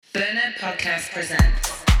Podcast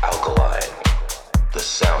presents Alkaline, the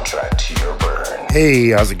soundtrack to your burn. Hey,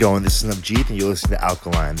 how's it going? This is Navjeet, and you're listening to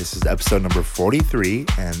Alkaline. This is episode number 43,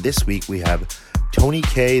 and this week we have Tony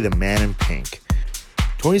K, the man in pink.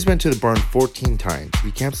 Tony's been to the burn 14 times.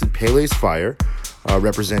 He camps at Pele's Fire,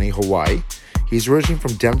 representing Hawaii. He's originally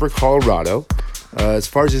from Denver, Colorado. As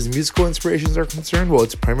far as his musical inspirations are concerned, well,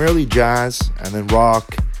 it's primarily jazz, and then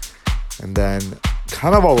rock, and then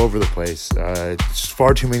kind of all over the place. It's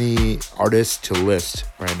far too many artists to list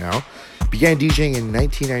right now. Began DJing in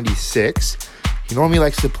 1996. He normally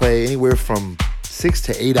likes to play anywhere from 6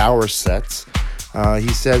 to 8 hour sets. He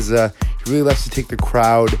says he really likes to take the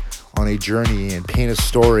crowd on a journey and paint a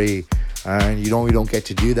story, and you don't get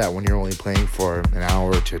to do that when you're only playing for an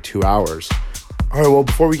hour to 2 hours. All right, well,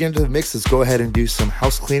 before we get into the mix, let's go ahead and do some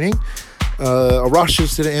house cleaning. Arash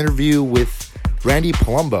just did an interview with Randy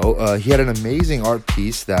Palumbo. He had an amazing art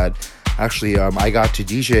piece that actually I got to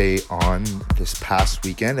DJ on this past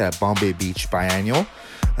weekend at Bombay Beach Biennial.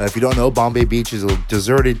 If you don't know, Bombay Beach is a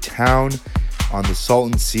deserted town on the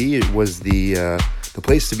Salton Sea. It was the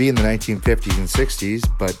place to be in the 1950s and 60s,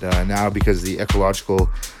 but now because of the ecological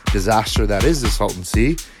disaster that is the Salton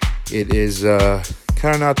Sea, it is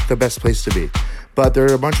kind of not the best place to be. But there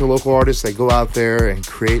are a bunch of local artists that go out there and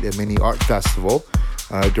create a mini art festival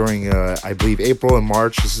during, I believe, April and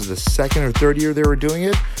March. This is the second or third year they were doing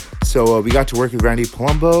it. So we got to work with Randy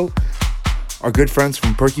Palumbo. Our good friends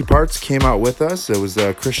from Perky Parts came out with us. It was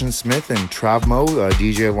Christian Smith and Travmo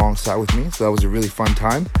DJ alongside with me. So that was a really fun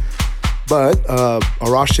time. But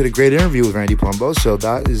Arash did a great interview with Randy Palumbo. So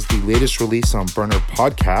that is the latest release on Burner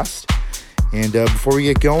Podcast. And before we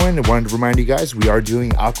get going, I wanted to remind you guys, we are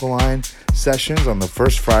doing Alkaline sessions on the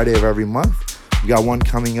first Friday of every month. We got one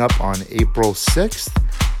coming up on April 6th.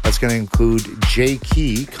 That's going to include Jay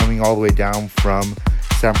Key coming all the way down from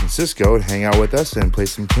San Francisco to hang out with us and play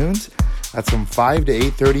some tunes. That's from 5 to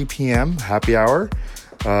 8:30 p.m. happy hour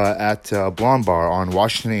at Blonde Bar on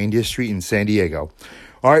Washington and India Street in San Diego.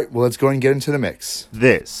 All right, well, let's go and get into the mix.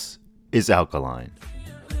 This is Alkaline.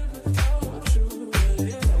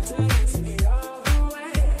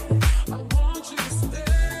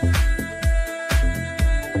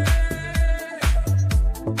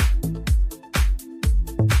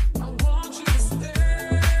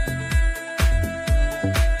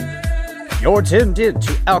 You're tuned in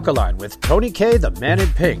to Alkaline with Tony K, the man in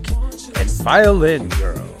pink, and Violin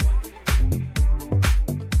Girl.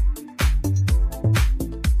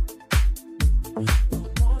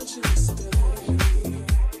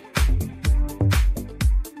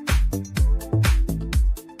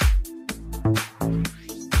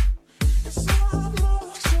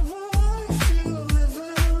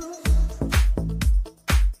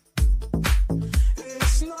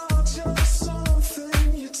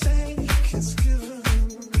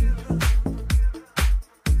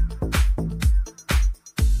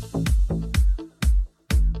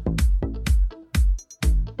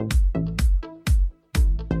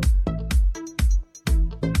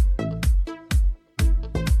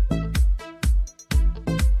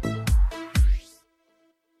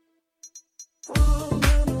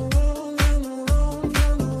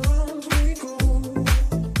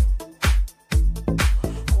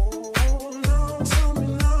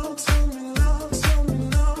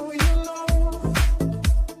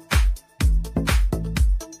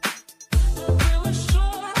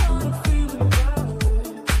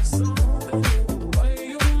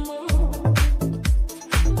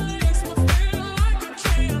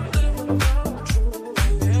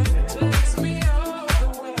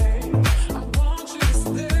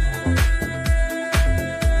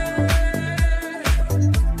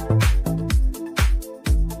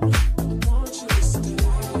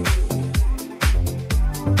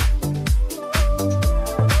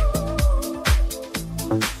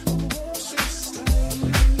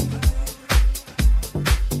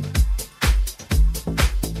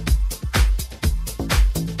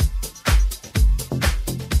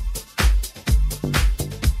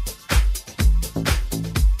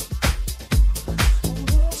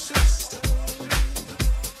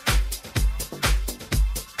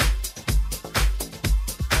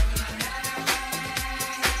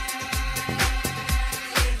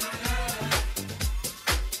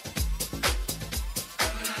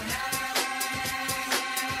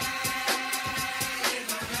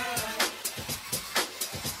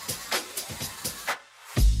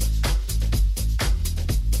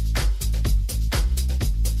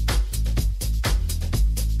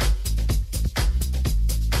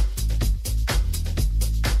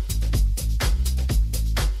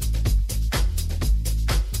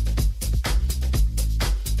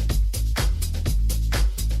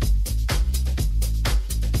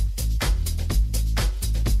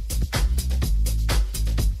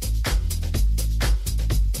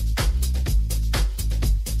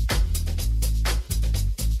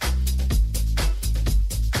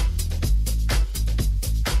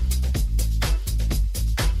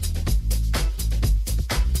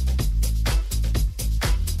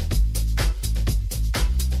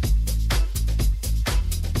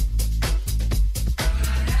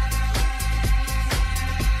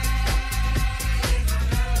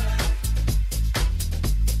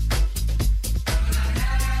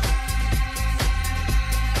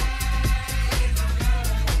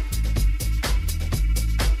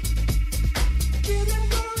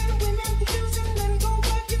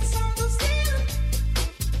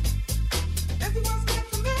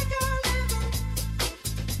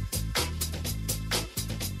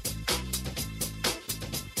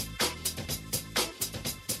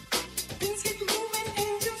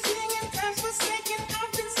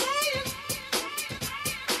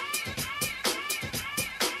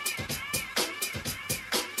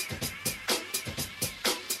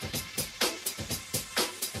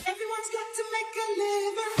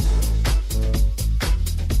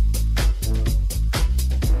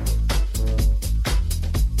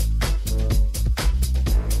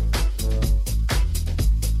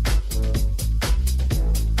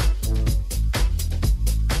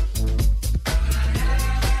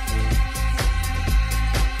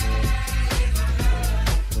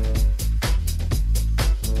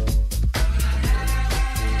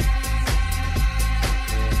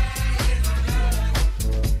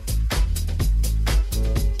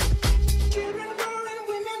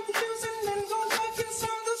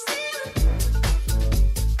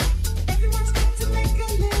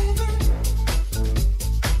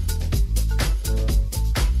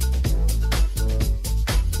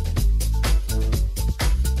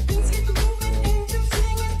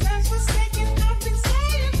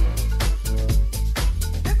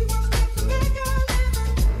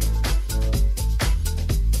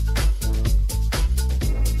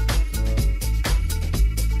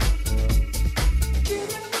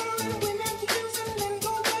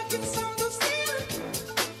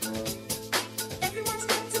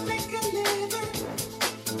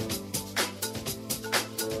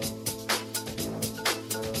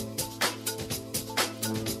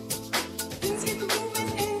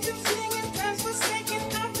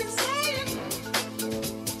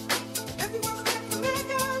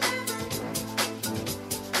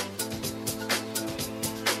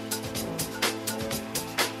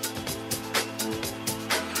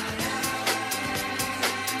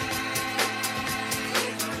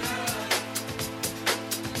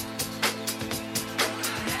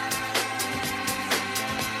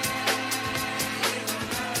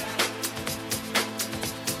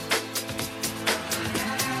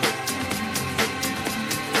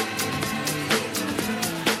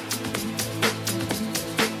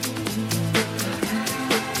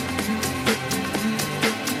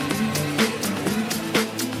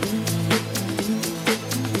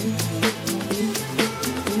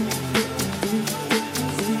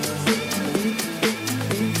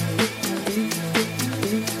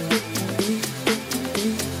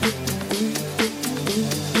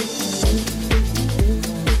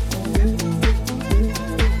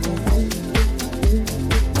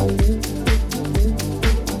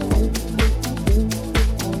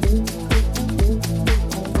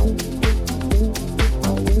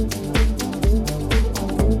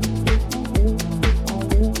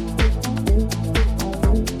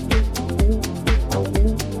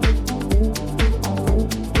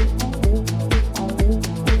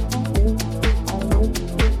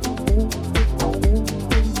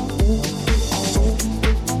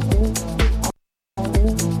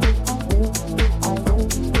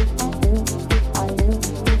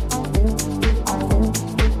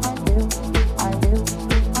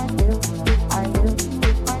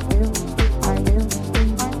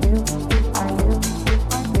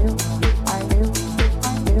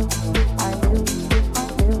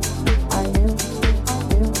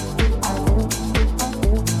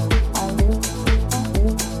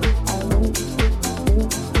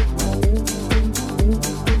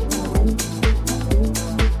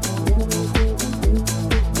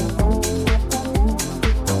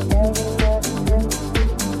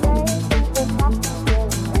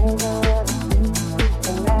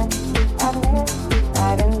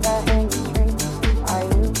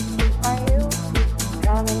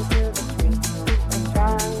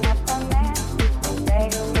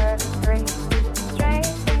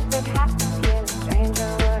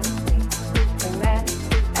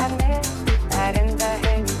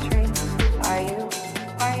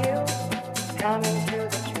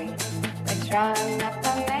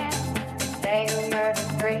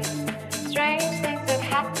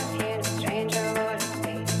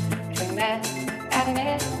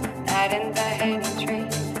 night in the hanging tree.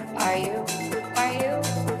 Are you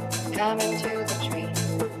coming to the tree?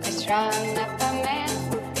 They strung up a man,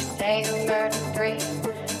 they say who murdered three.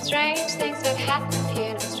 Strange things that happen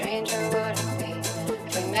here, no stranger would it be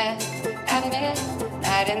if we met at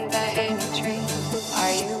midnight in the hanging tree.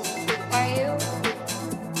 Are you Are you?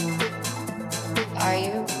 Are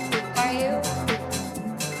you? Are you?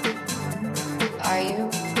 Are you?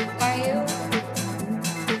 Are you?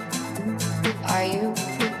 Are you? Are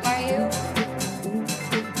you?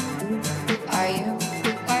 Are you?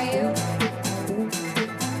 Are you?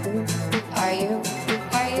 Are you? Are you?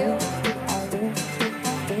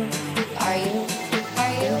 Are you? Are you?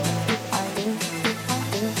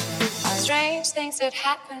 Strange things that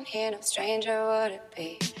happen here, no stranger would it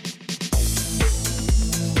be.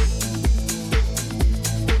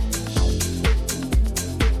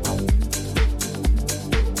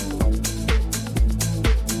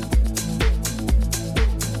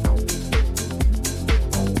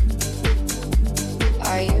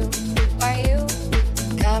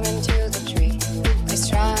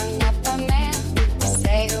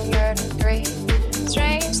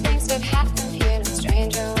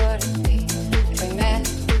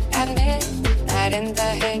 In the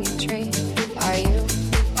hanging tree,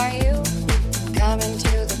 are you coming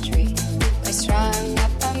to the tree? We strung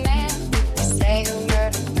up a man, they say who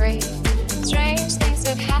murdered three. Strange things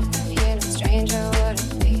that happen here, no stranger would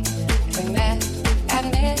it be if we met at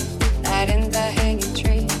midnight in the hanging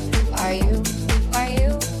tree. Are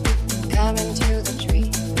you coming to the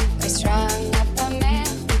tree? We strung up a man,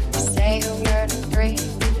 they say who murdered three.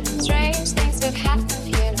 Strange things that happen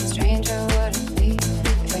here, no stranger would it be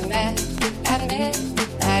if we met at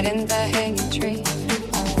midnight in the hanging tree.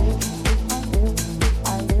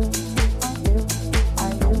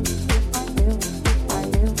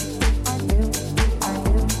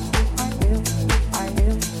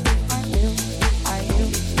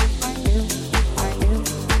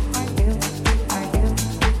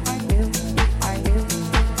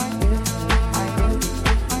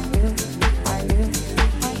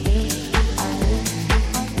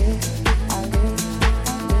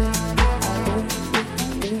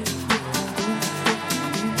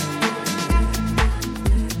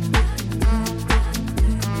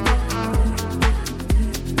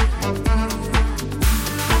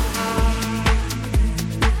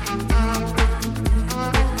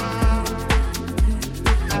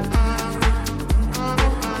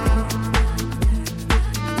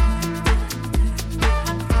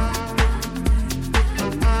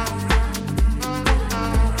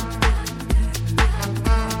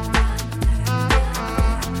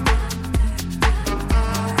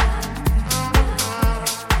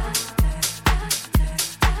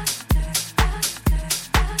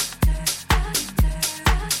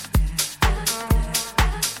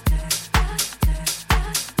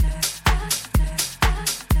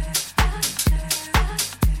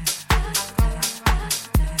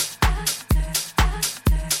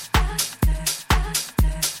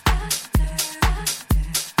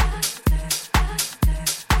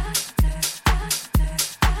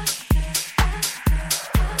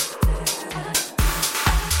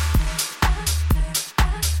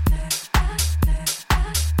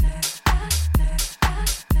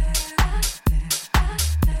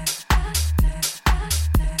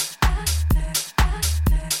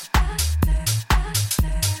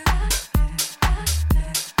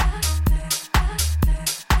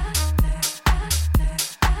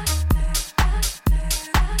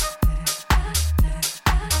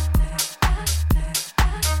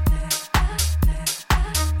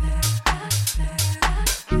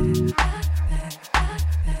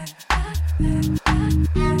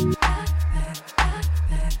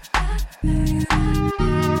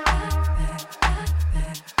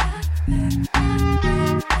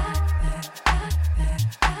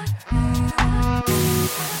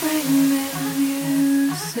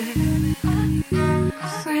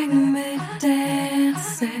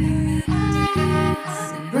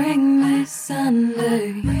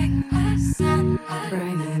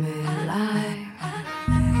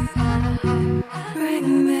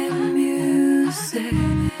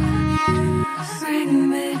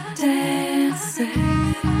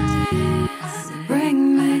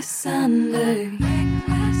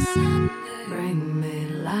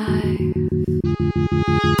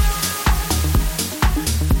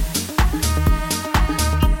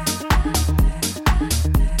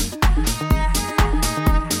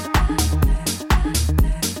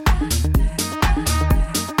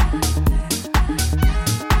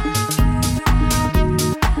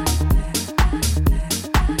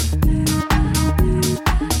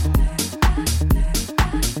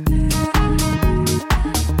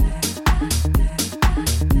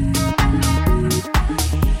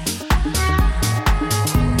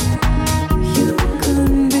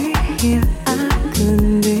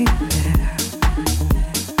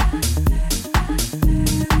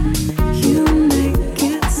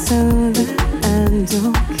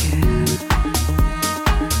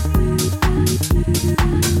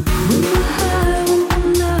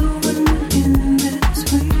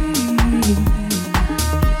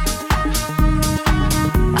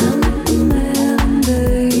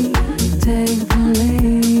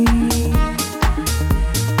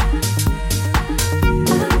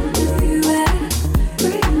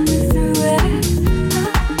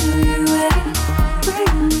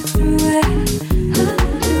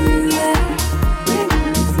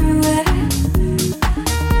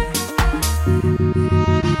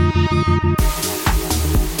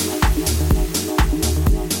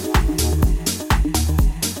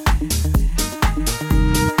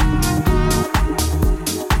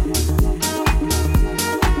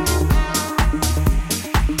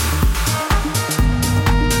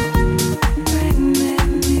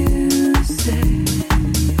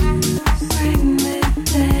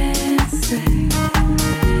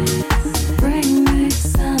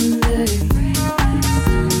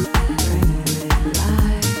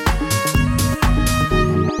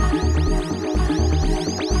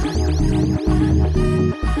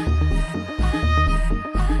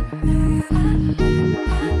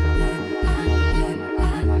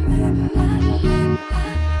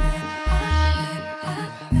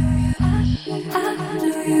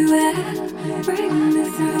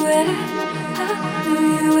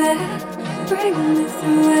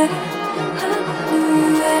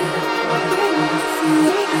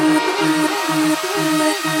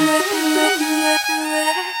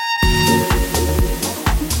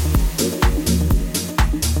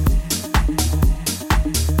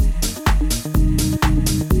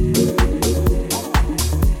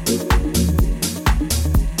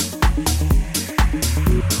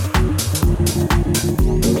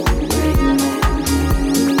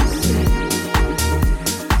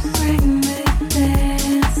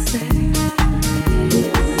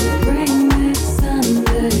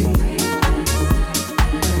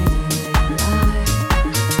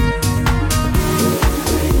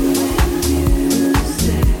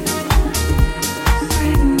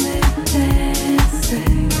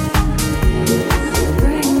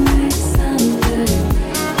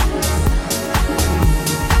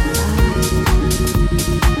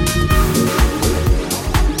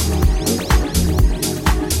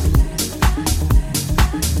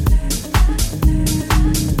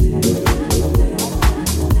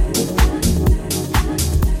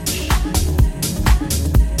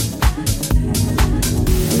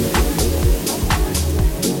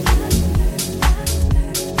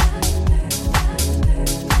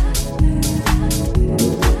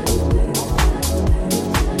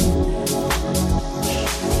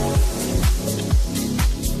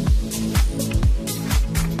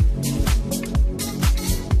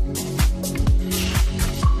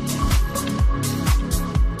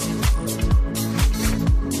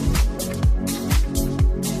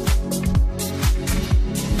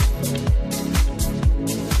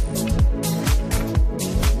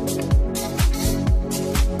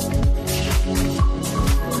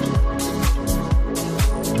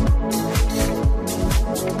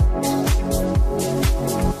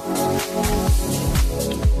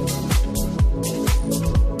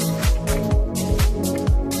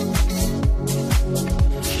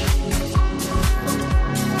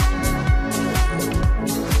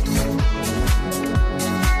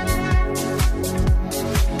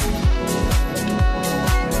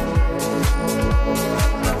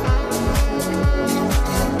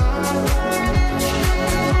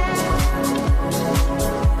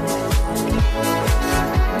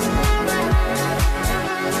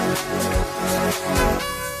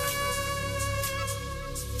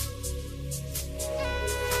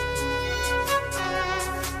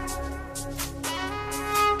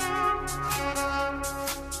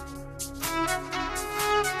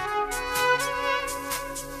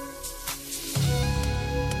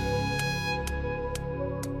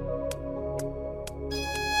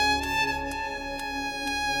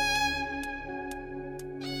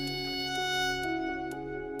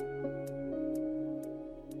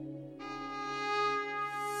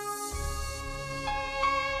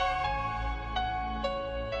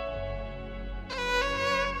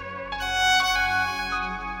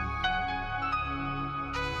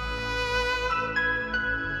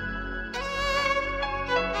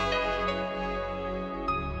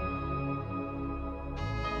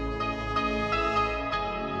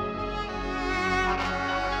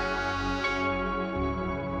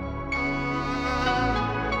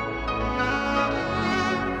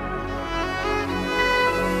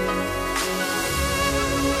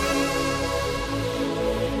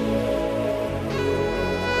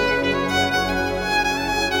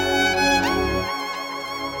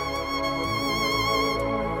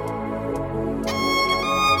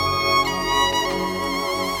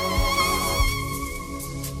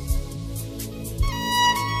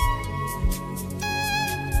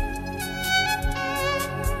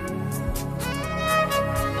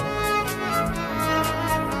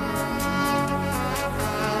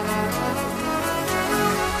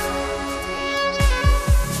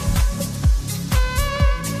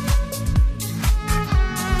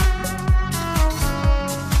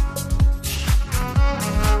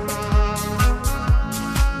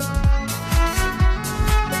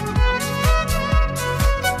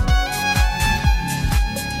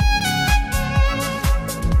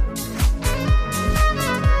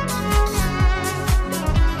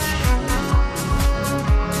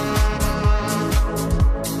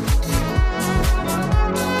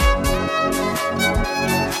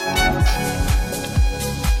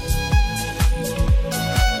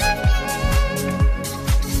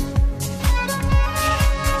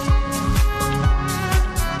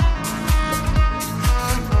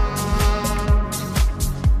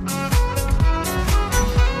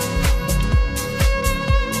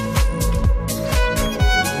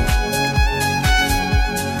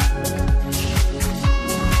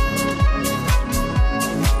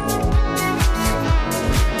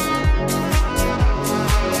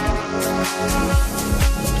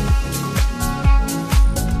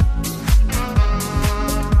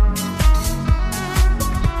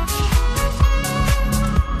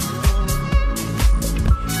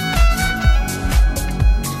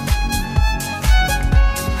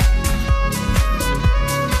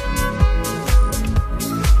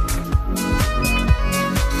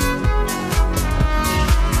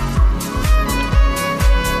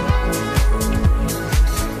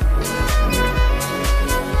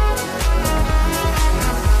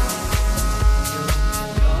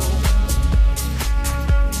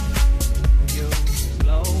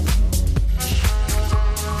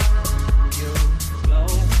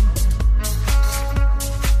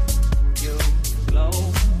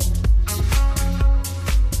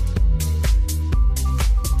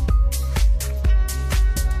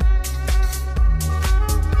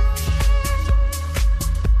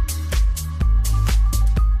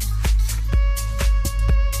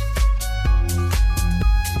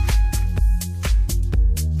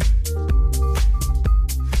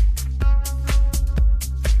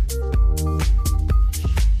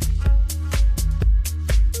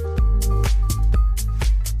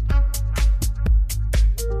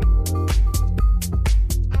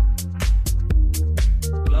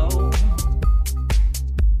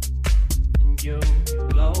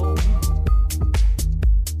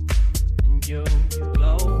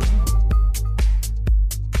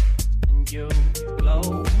 You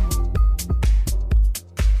glow.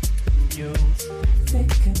 You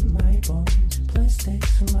thicken my bones. Play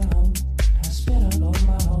stakes in my home. I spit out all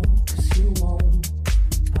my hope, 'cause you won't.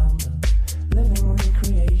 I'm the living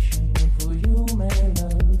recreation of who you may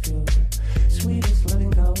love. You're the sweetest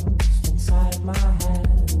living ghost inside my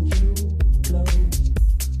hand. You glow.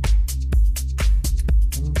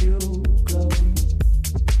 And you glow.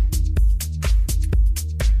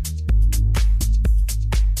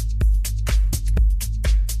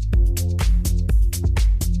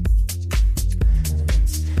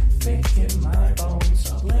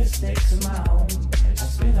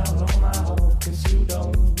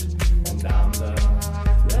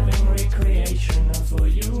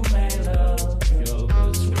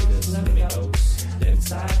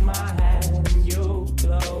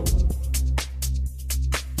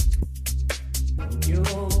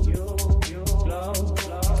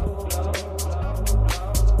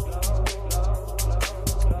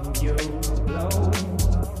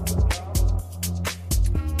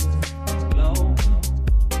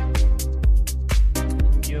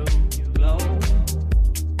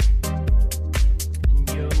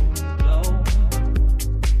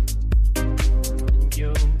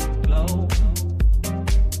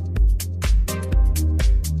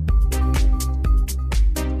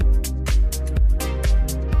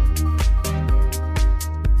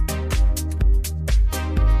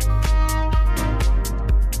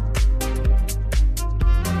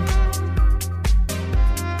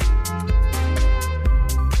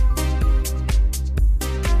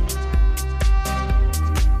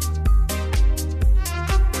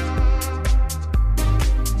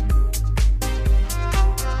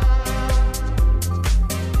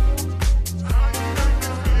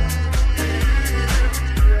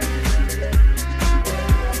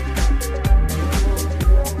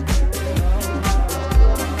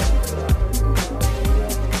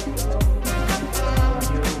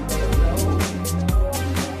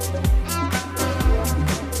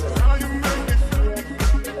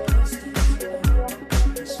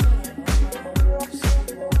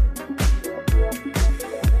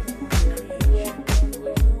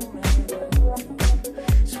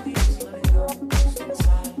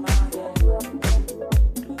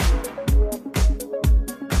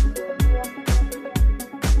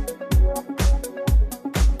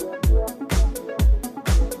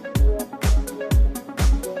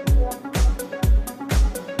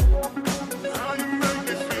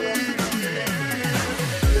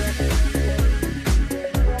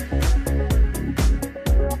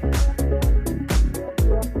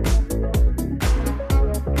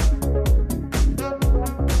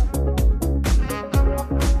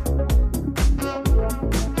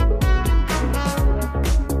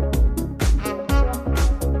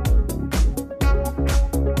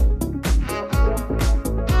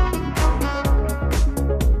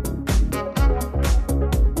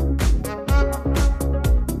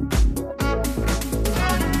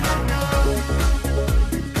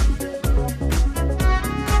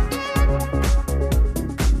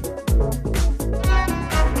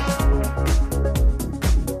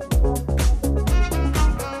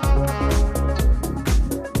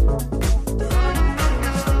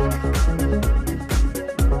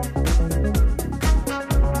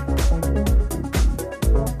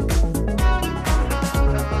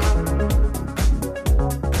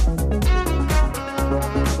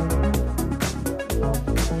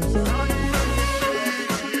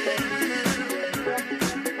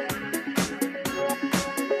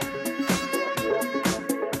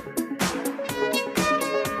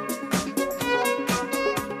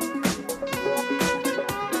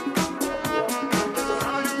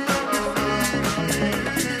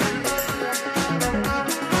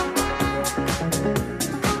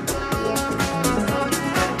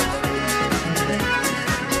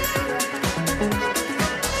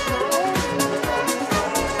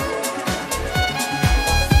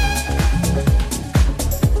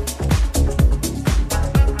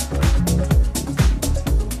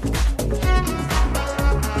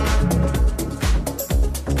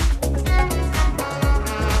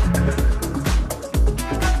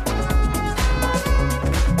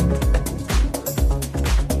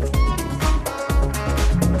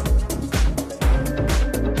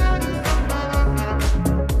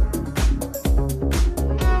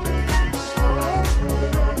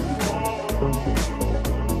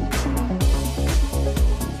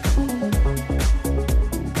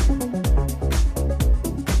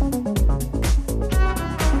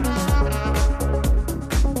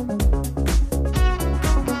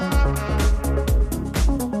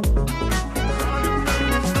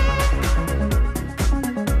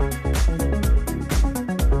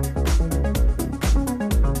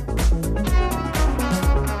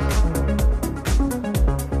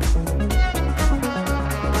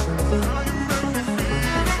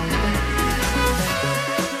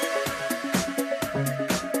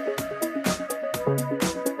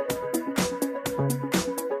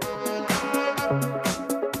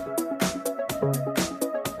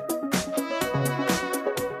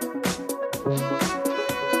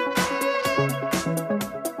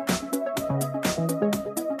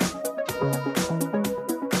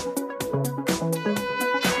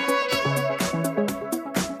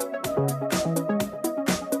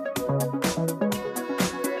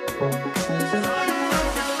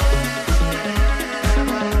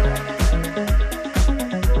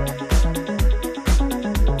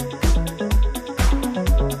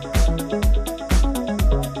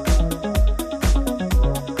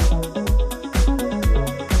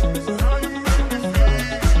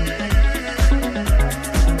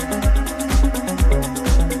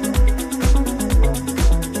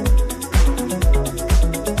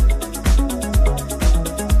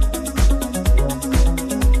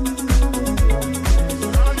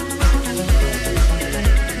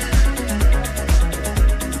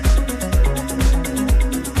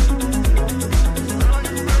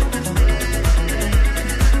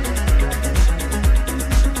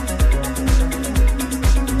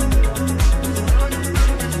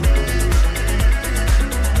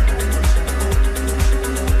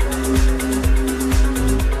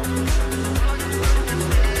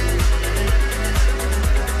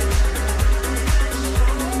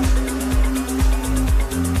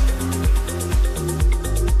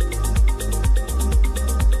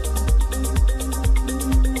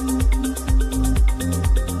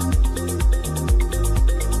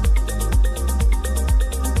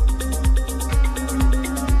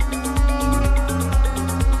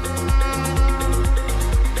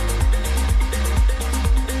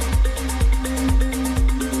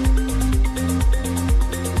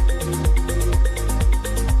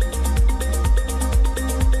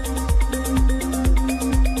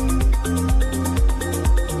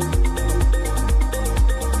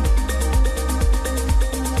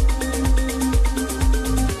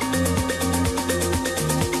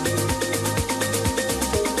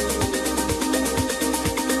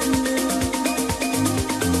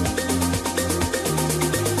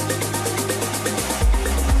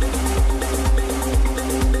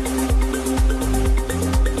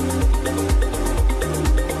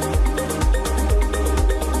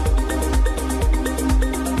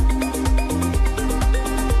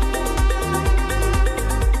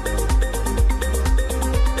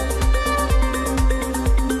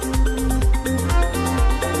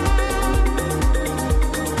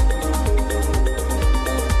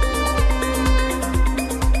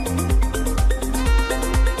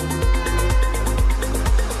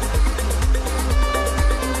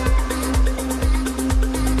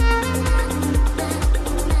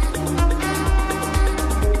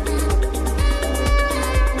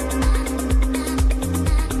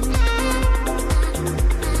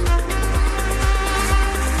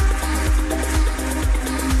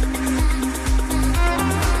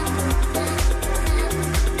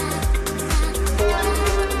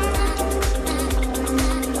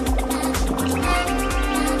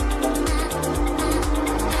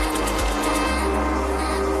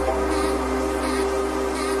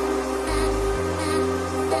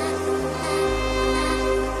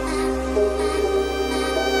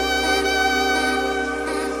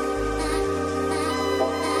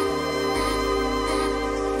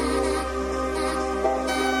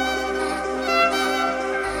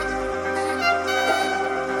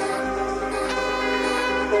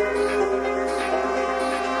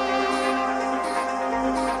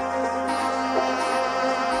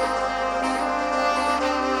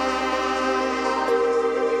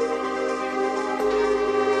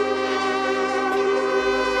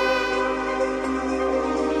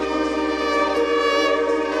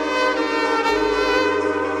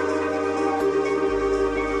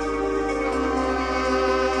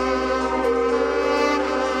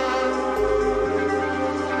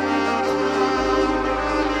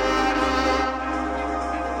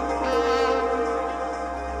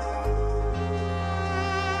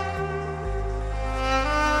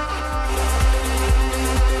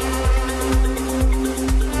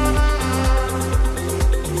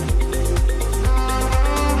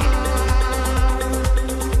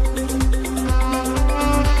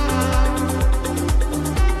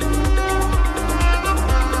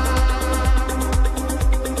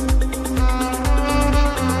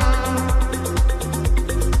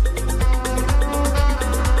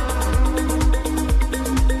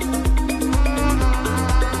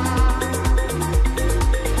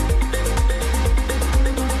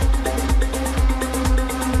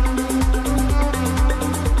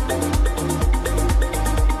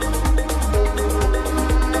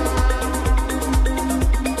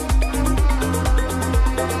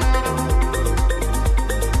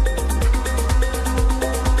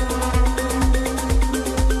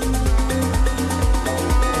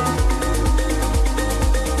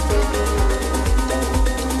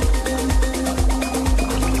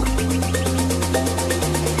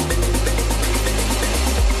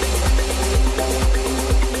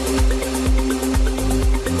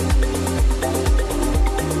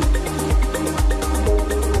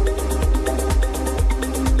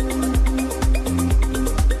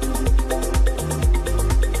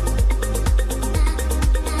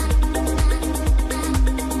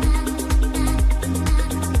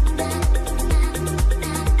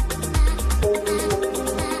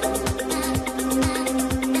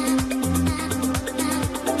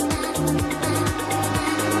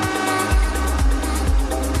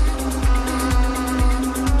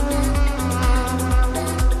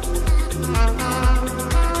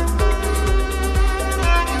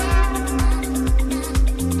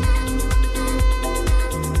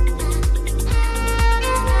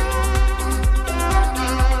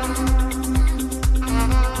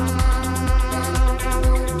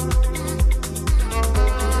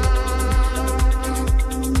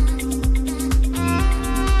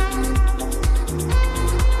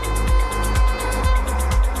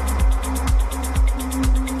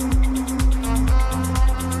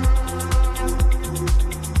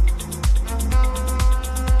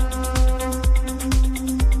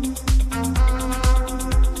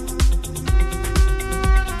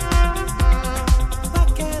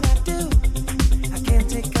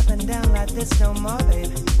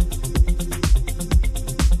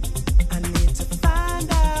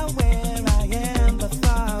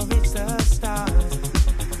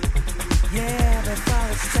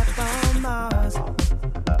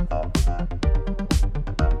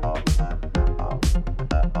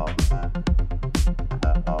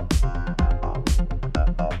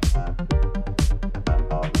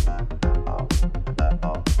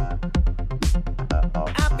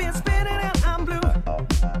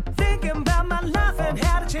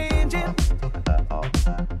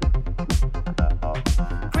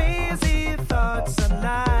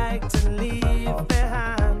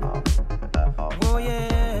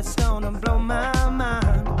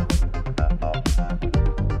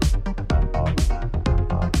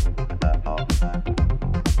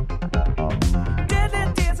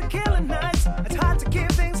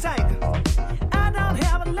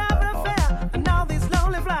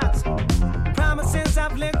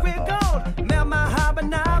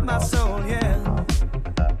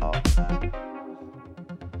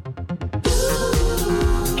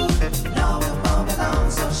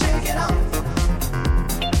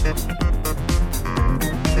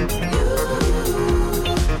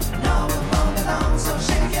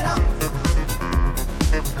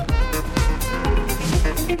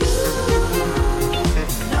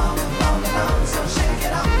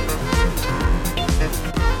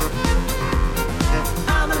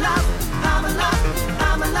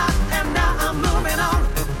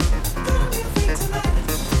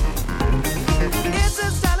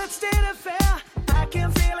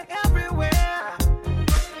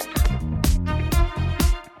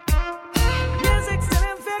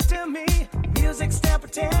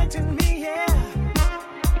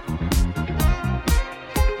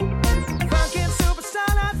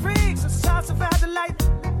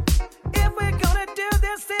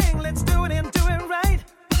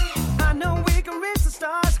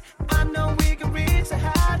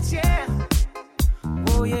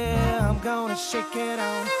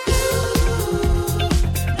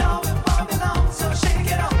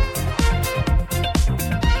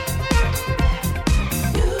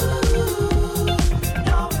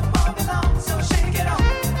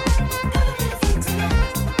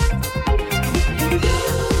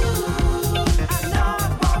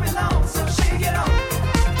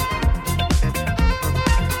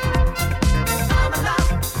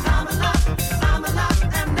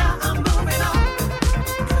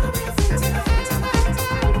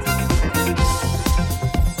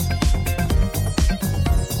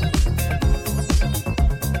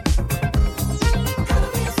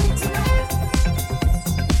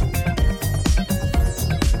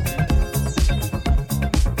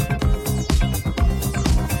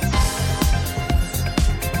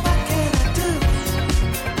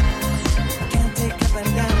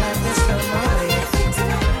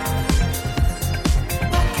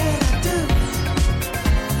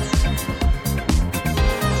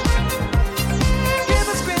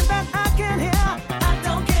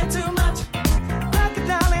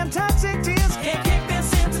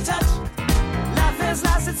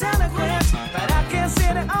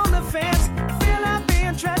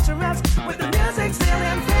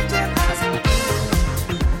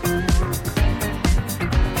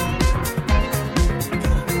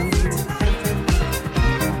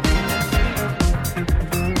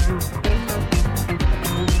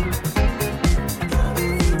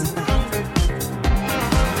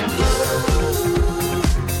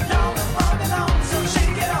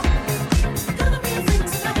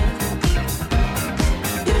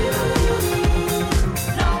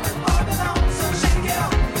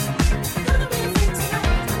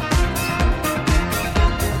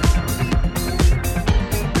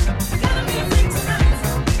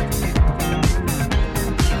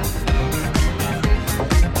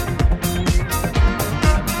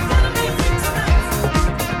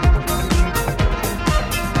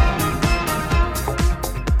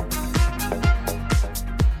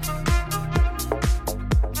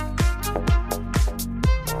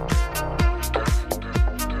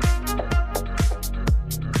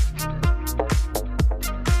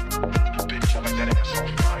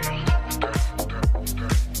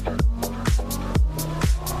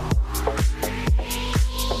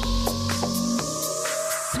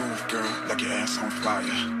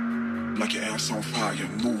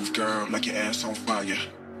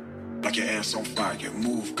 Like your ass on fire.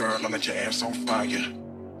 Move, girl, I let your ass on fire.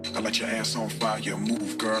 I let your ass on fire.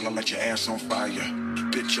 Move, girl, I let your ass on fire.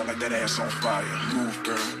 Bitch, I like that ass on fire. Move,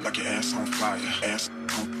 girl, like your ass on fire. Ass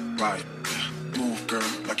on fire. Move, girl,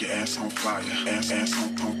 like your ass on fire. Ass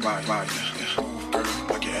on fire. Move, girl,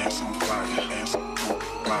 like your ass on fire. Ass on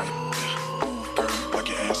fire. Move, girl.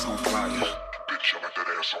 on fire. Bitch, I like that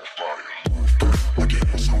ass on fire. Like your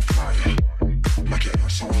ass on fire. Like your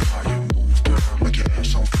ass on fire. Move, girl. Like your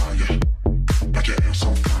ass on fire. Like your ass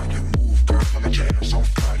on fire. Move, girl. I like your ass on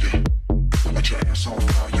fire. I like your ass on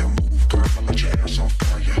fire. Move, girl. I like your ass on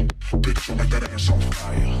fire. Bitch, I like that ass on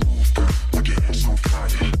fire. Move, girl. Like your ass on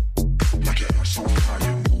fire. Like your ass on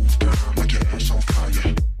fire. Move, girl. Like your ass on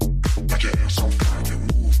fire. Like your ass on fire.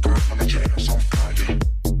 Move, girl. I like your ass on fire.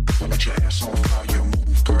 I like your ass on fire.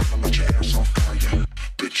 Move, girl. I like your ass on fire.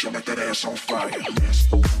 Bitch, I like that ass on fire. Ass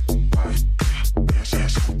on fire. Ass on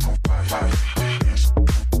fire. Ass on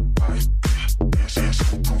fire. Ass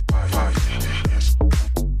on fire. Ass on fire. Ass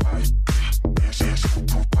on fire.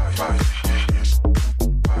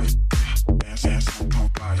 Ass on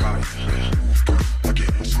fire. Move, girl. Like your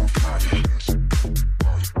ass on fire.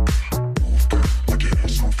 Move, girl. Like your ass on fire. Move, girl. Like your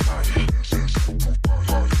ass on fire. Move,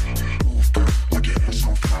 girl. Like your ass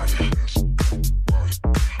on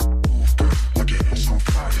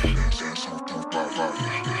fire.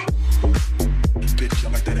 Bitch, I like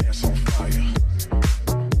that ass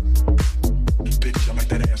on fire.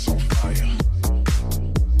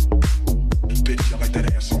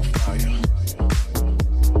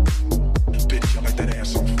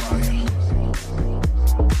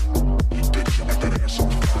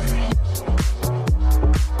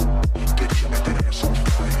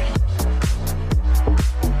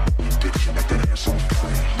 Bitch, I like that ass on fire. Bitch, I like that ass on fire. Bitch, I like that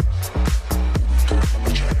ass on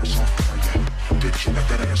fire. Bitch, I like that ass on fire. Bitch, I like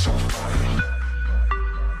that ass on fire. Bitch,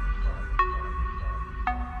 I like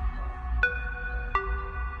that ass on fire. Girl,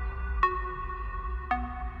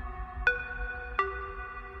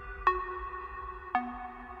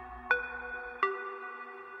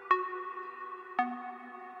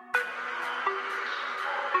 I like your ass on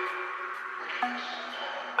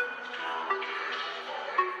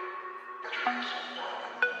fire.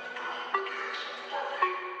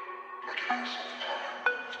 Bitch, I like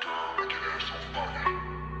that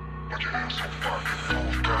ass on fire.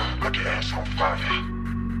 Like your ass on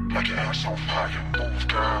fire.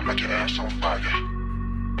 Move, girl. Like your ass on fire.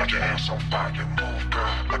 Like your ass on fire. Move,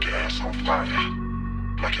 girl. Like your ass on fire. Like your ass on fire. Move, girl. Like your ass on fire.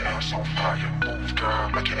 Like your ass on fire. Move, girl.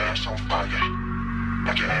 Like your ass on fire.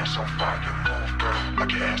 Like your ass on fire. Move, girl. Like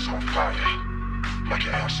your ass on fire. Like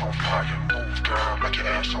your ass on fire. Move, girl. Like your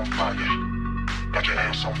ass on fire. Like your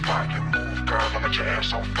ass on fire. Move, girl. I like your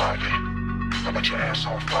ass on fire. I like your ass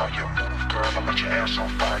on fire. Move, girl. I like your ass on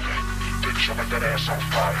fire. Bitch, I like that ass on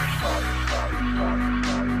fire.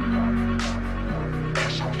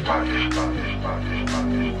 Ass on fire. Ass on fire.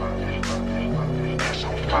 Ass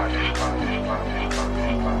on fire.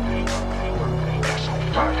 Ass on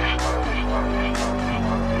fire.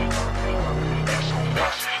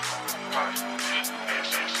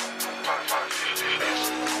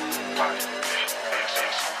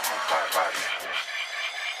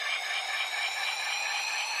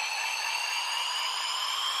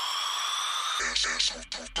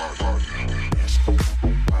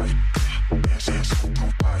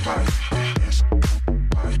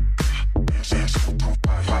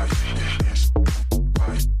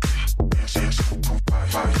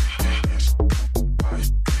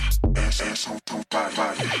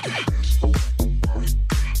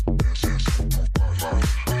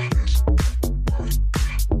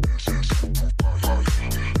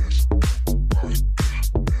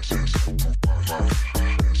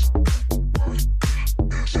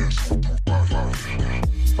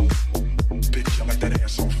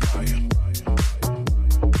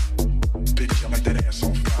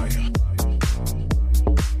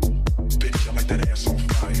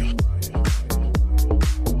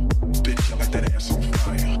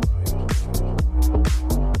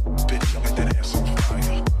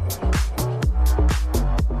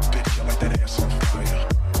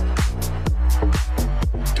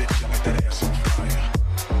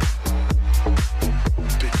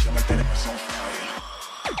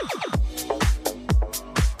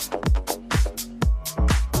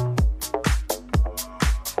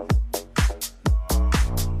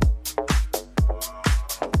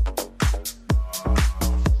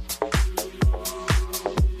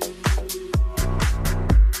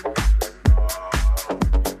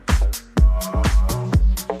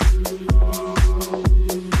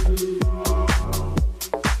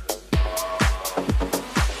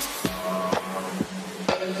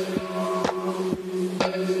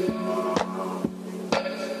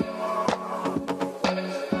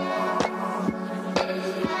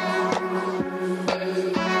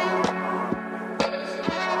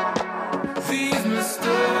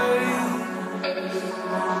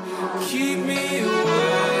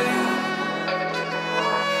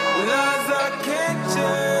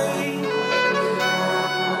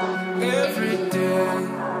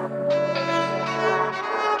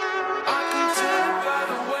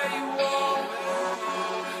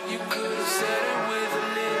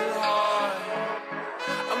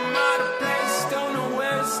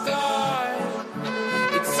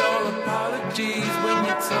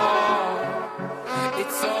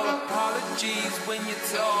 apologies when you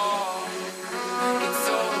talk. It's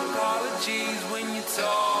all apologies when you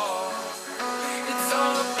talk. It's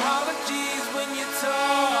all apologies when you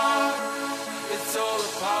talk. It's all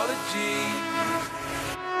apologies.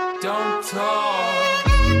 Don't talk.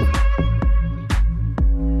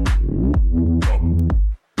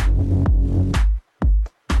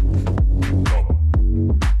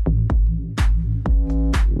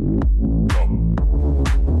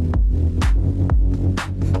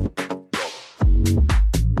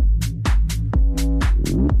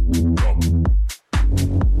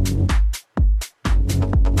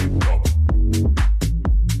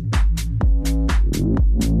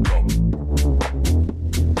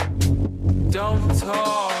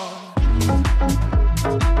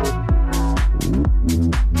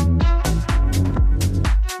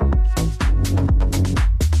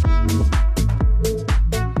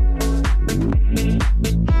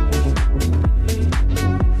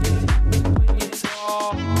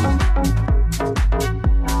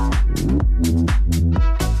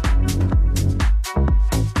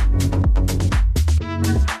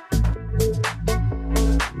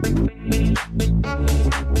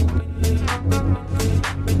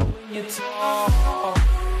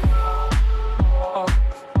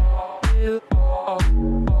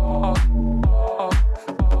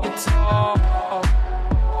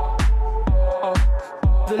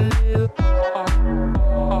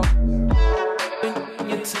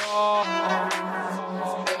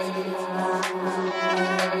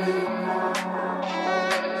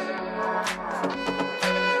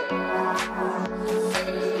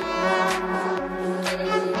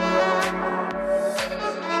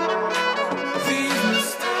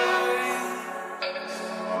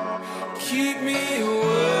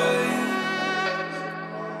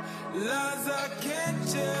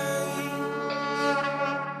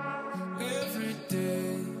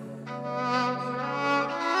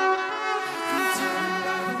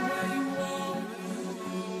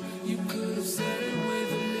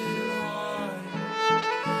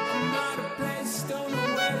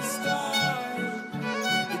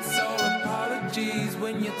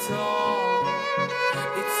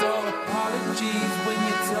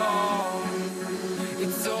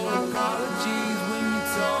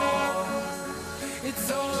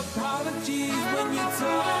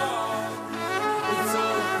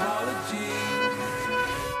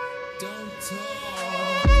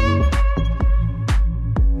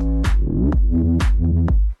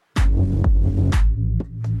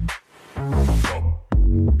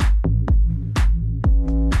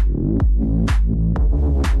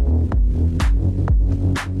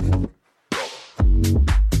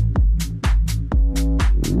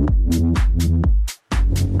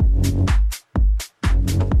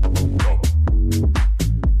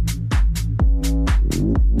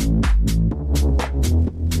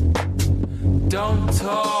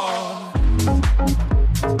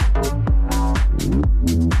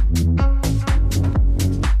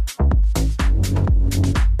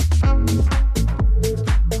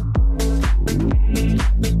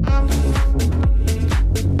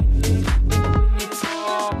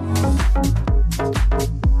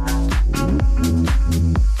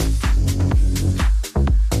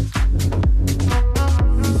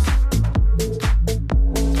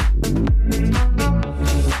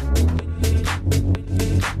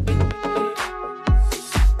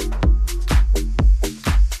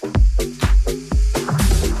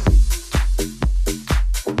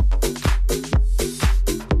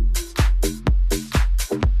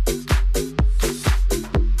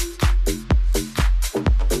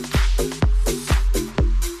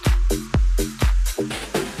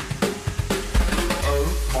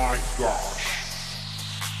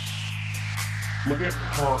 Look at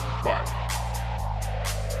her butt.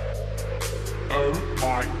 Oh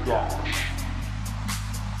my gosh.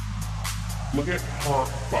 Look at her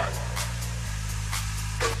butt.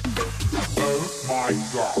 Oh my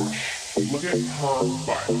gosh. Look at her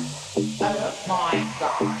butt. Oh my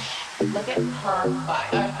gosh. Look at her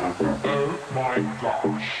butt. Oh my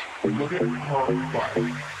gosh. Look at her butt.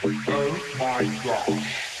 Oh my gosh.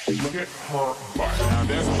 Look at her butt. Now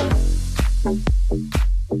that's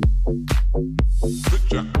good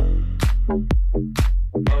job.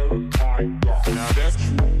 Oh my God. Now that's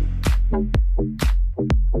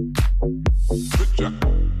good job.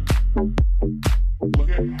 Look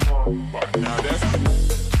at her butt. Now that's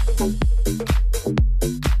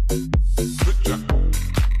good job.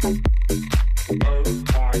 Oh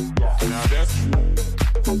my God. Now that's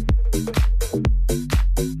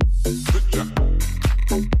good job.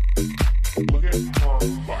 Look at her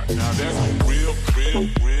butt. Now that's real.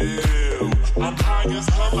 I'm high as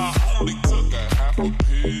hell, I only took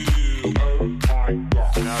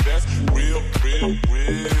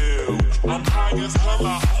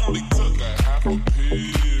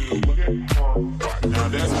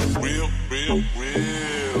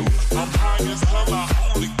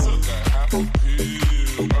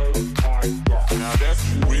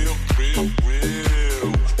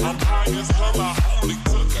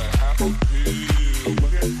Look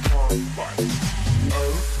at her butt.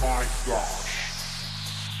 Oh my gosh.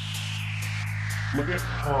 Look at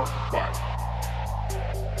her butt.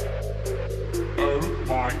 Oh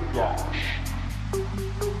my gosh.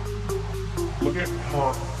 Look at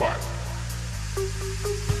her butt.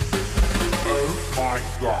 Oh my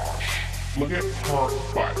gosh. Look at her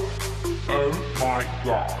butt. Oh my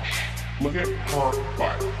gosh. Look at her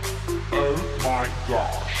butt. Oh my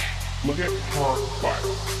gosh. Look at her butt.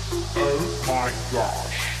 Oh my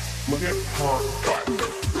gosh. Look at her butt.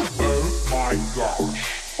 Oh my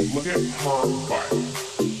gosh. Look at her butt.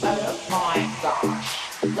 Oh my gosh.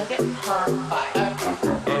 Look at her butt.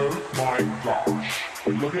 Oh my gosh.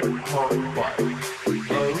 Look at her butt.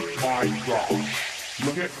 Oh my gosh.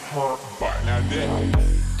 Look at her butt. Now this.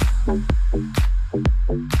 Oh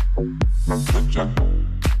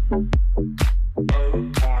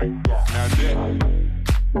my god. Now this.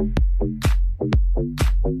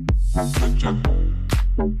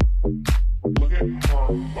 Look at her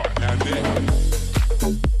butt. Now this.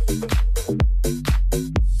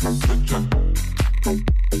 Oh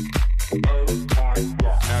my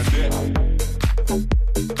god. Now this.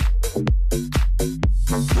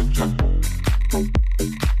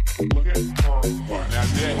 Look at her butt. Now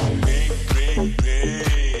this. Bing, bing,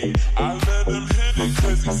 bing. I let him hit it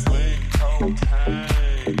 'cause he sling cocaine.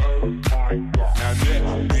 Oh my god. Now this.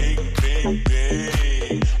 Bing, bing,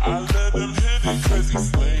 bing. I let him hit it 'cause he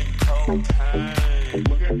sling cocaine.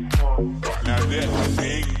 Look at her butt. Now this.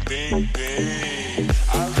 Bing, bing, bing.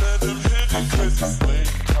 I let him hit it 'cause he sling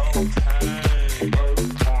cocaine. Oh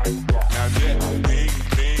my god. Now this. Bing,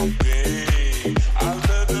 bing, bing. I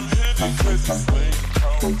let him hit it 'cause he sling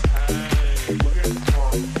cocaine. Look at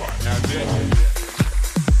her butt. Now this.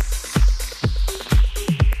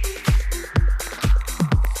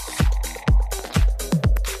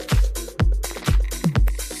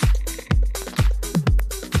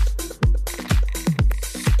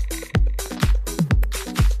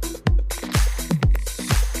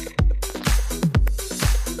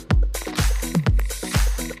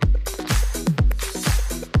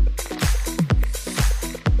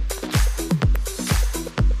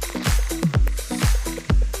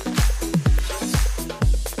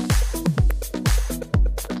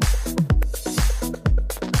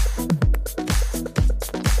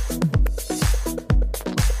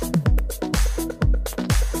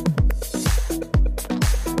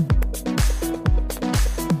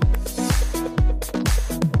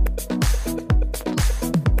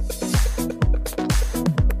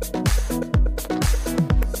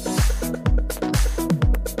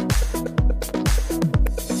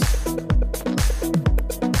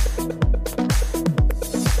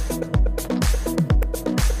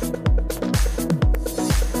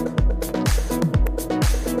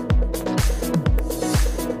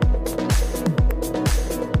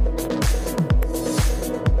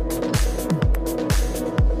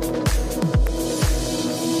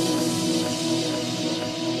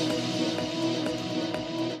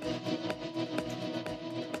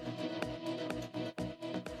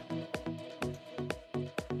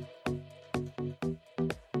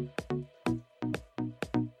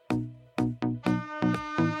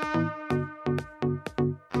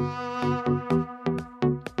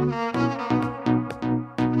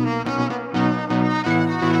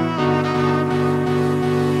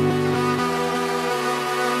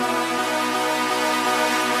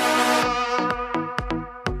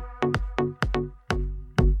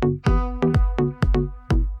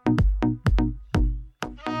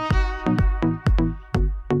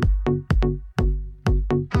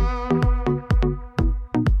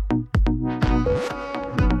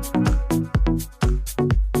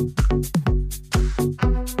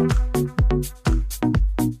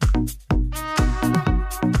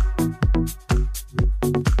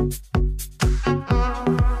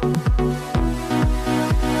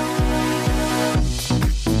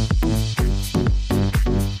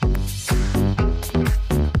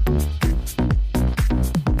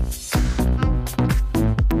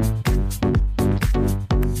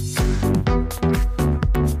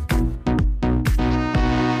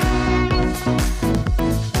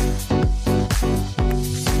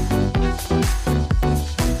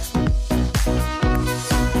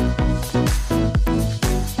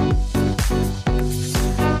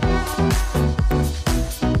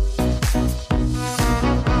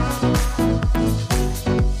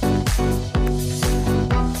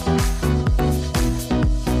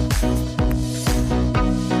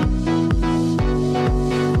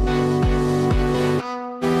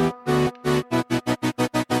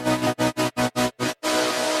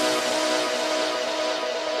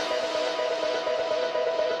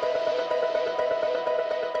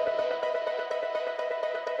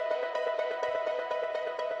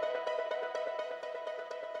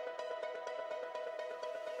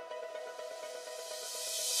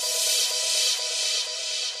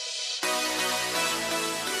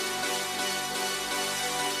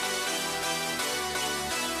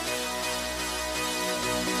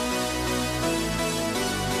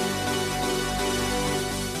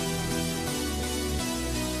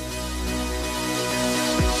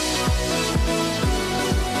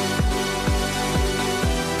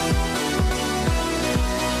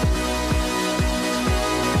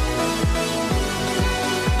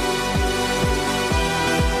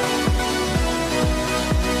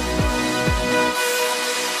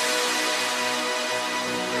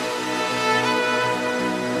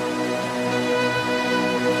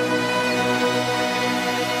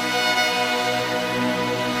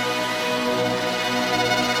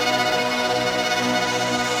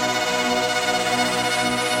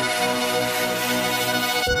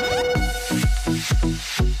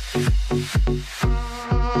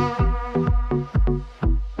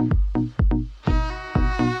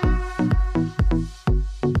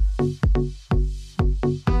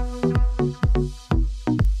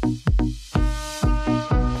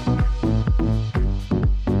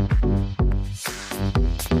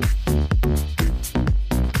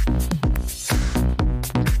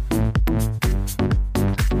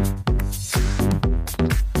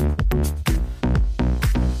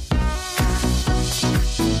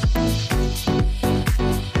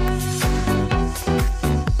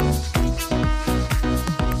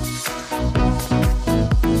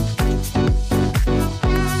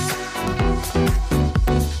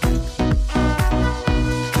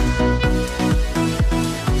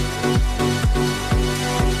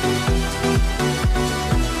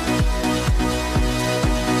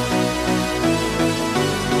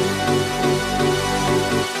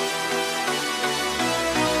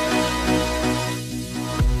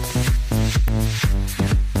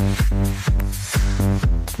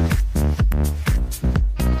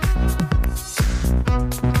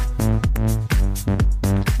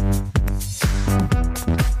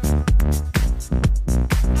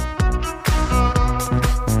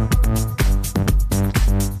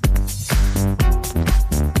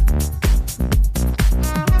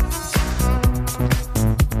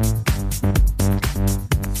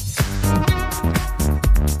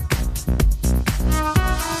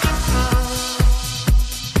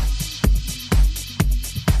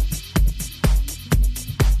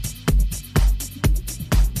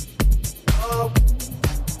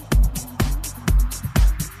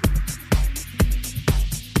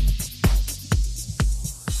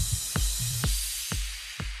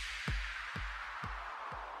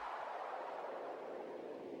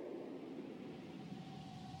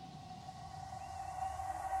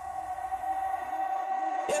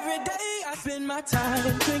 Every day I spend my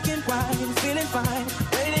time drinking wine, feeling fine,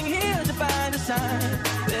 waiting here to find a sign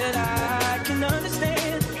that I can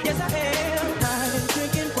understand. Yes, I am. I'm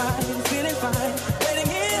drinking wine, feeling fine, waiting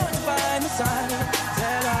here to find a sign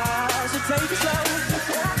that I should take it slow.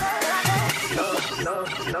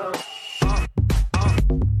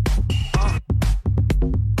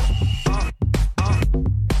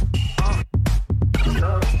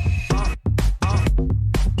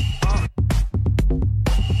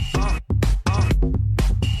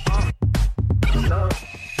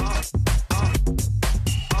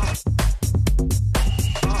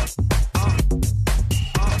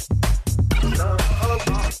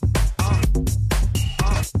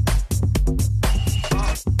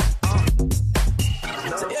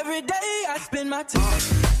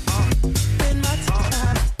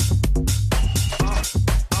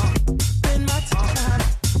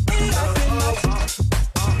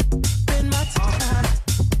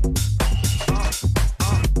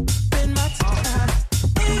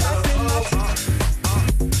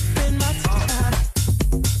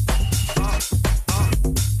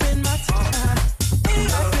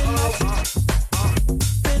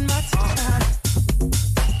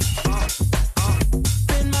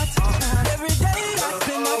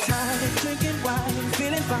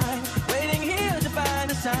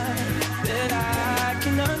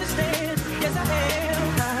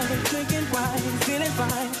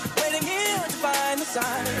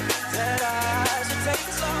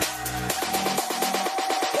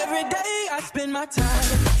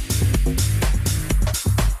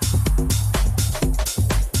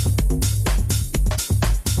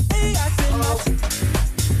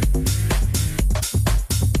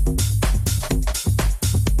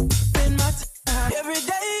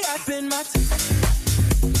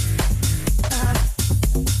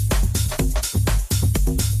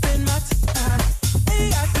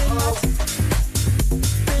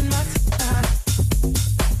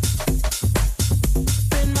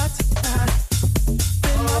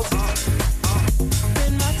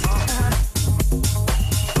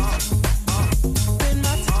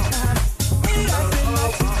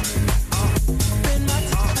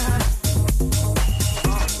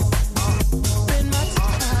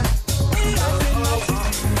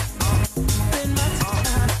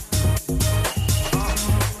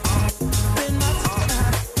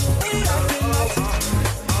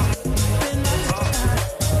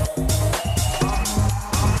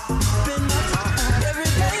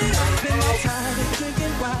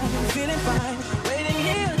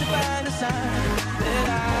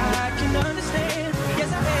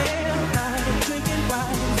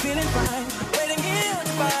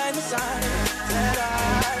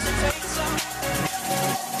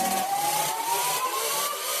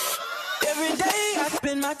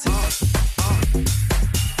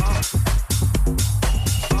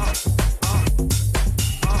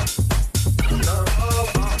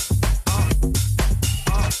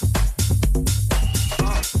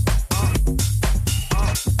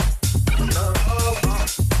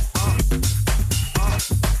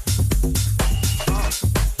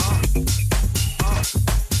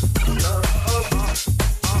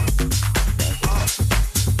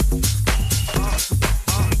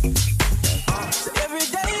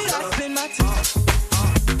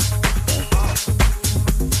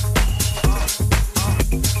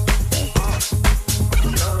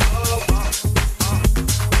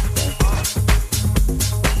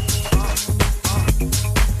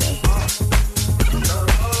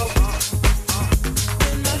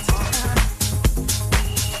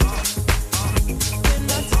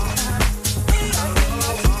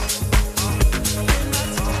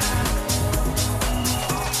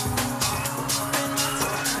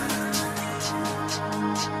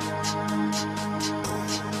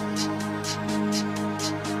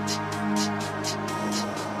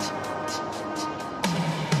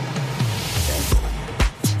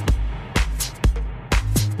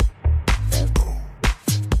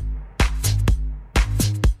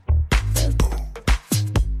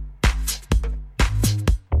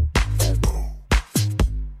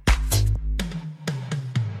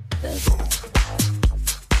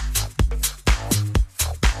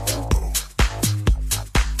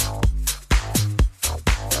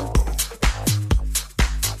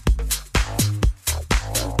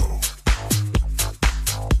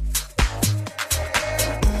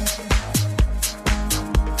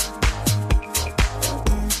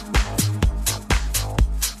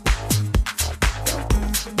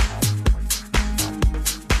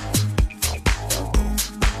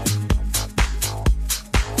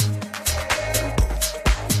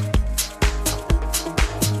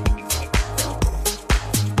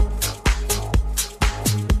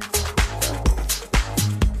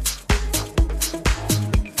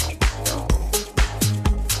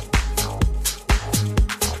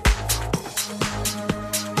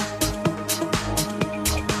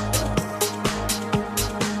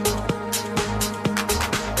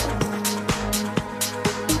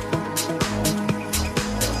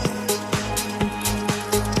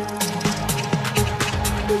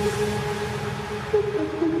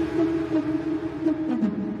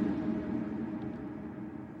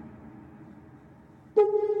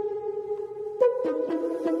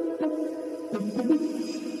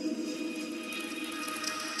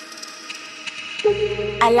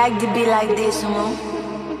 like to be like this, you know.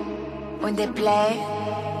 When they play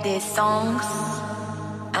their songs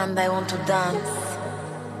and I want to dance,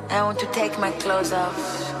 I want to take my clothes off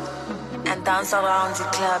and dance around the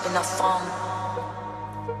club in a funk.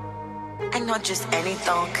 And not just any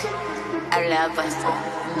funk, I love a funk,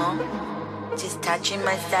 you know. Just touching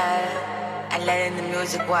myself and letting the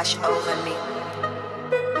music wash over me.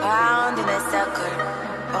 Round in a circle,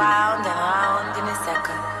 round and round in a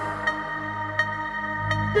circle.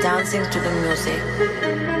 Dancing to the music,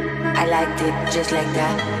 I liked it just like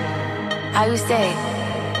that. How you say?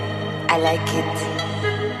 I like it.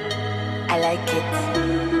 I like it.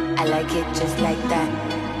 I like it just like that.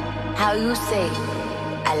 How you say?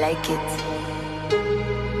 I like it.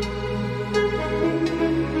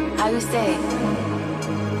 How you say?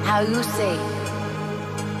 How you say?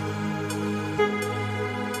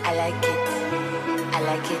 I like it. I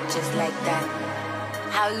like it just like that.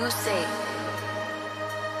 How you say?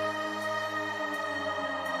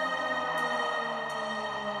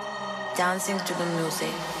 Dancing to the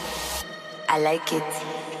music. I like it.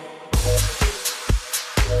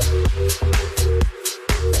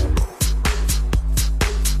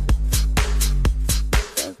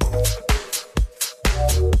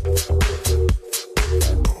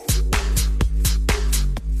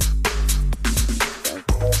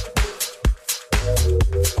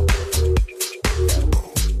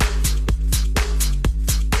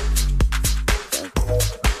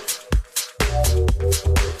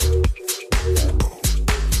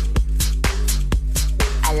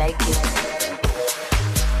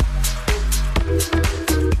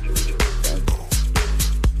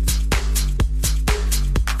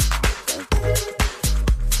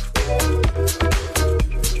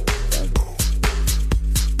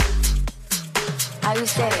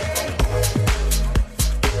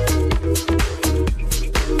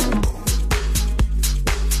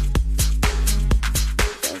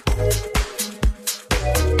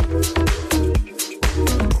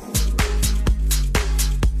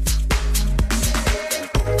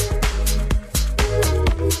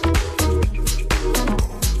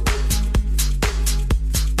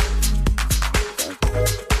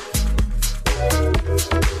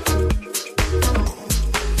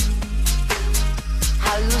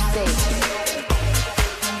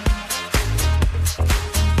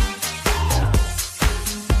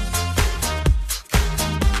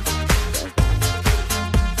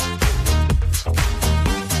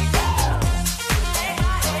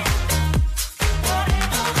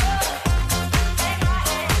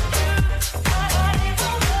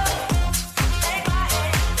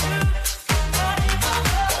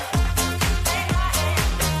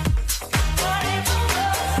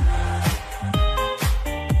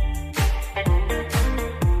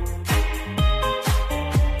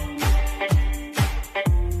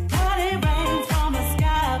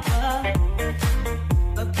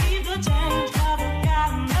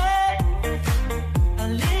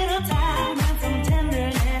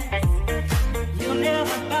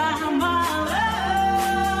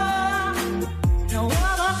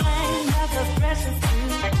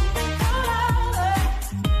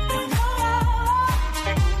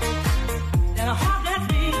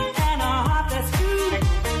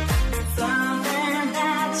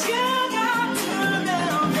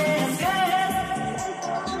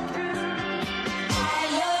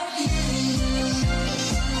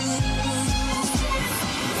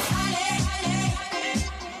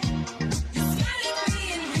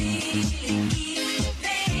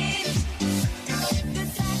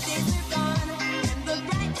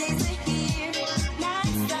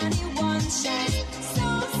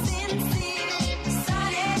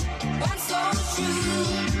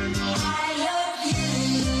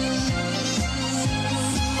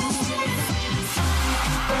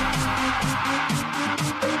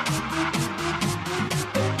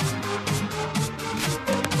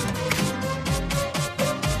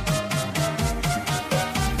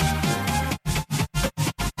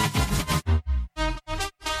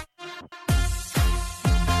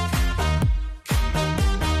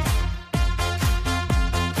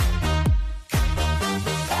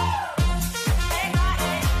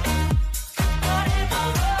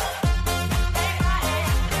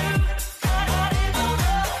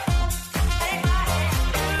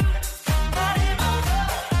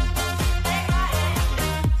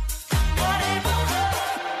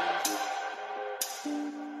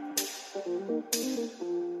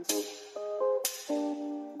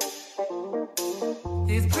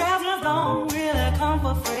 These presents don't really come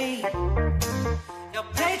for free. Your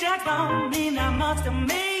paycheck don't mean that much to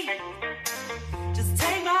me. Just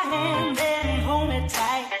take my hand and hold me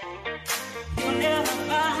tight. You'll never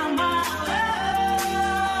find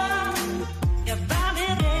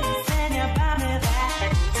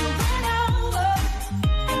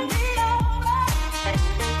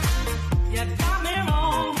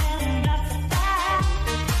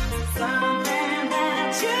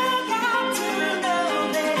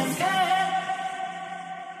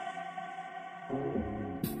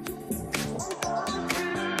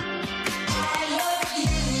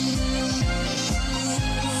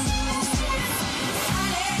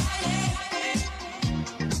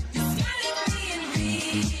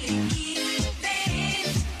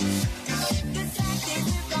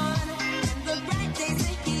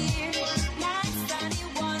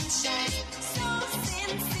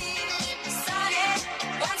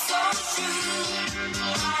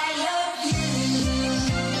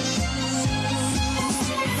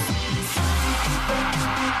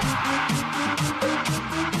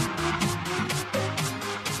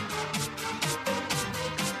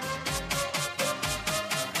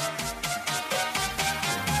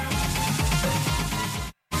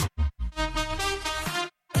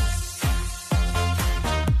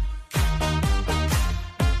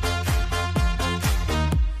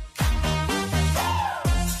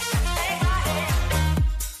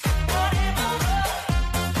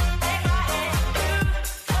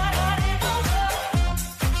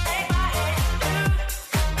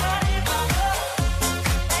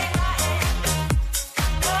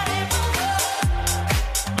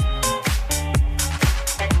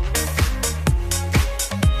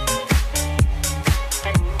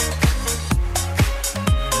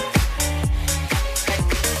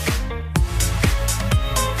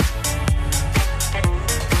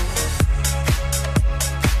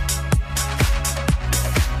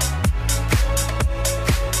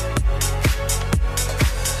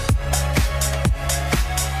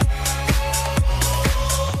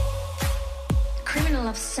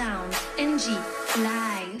Sound NG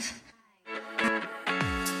live.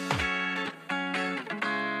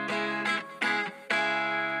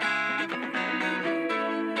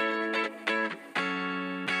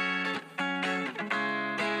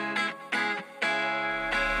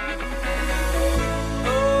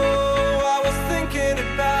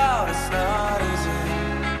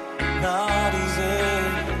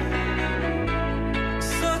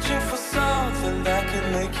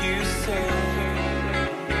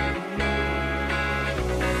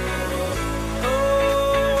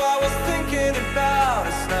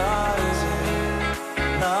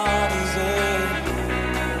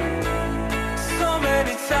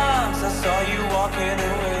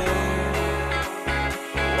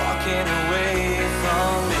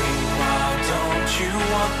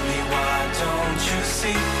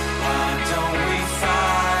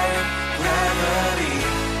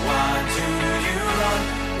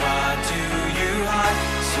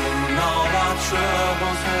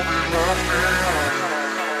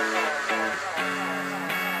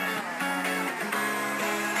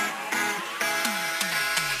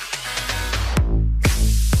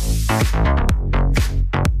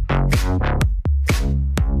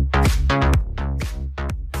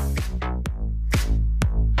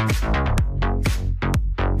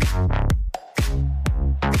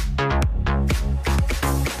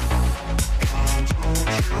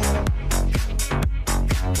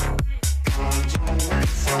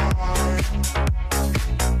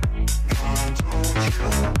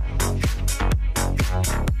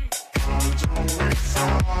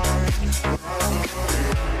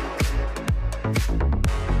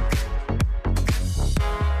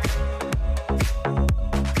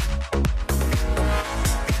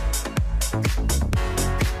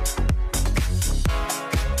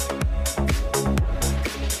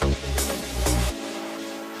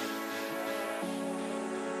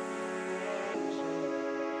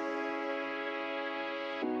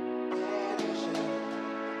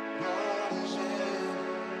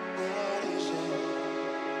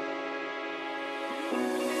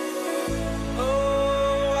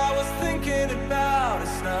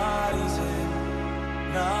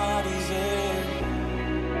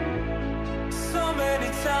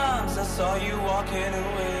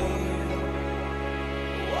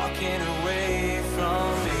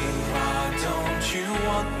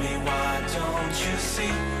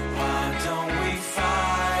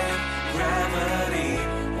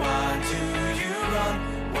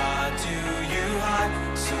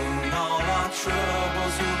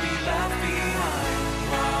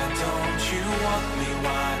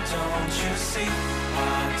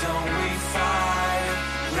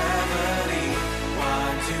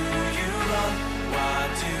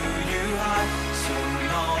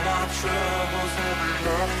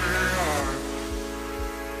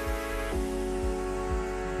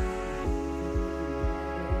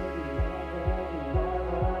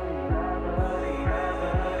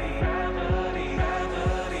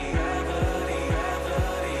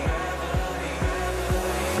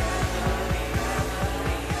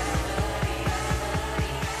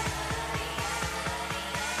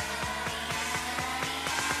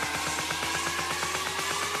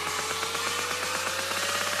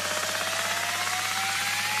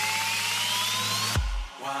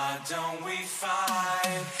 Don't we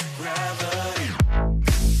find gravity?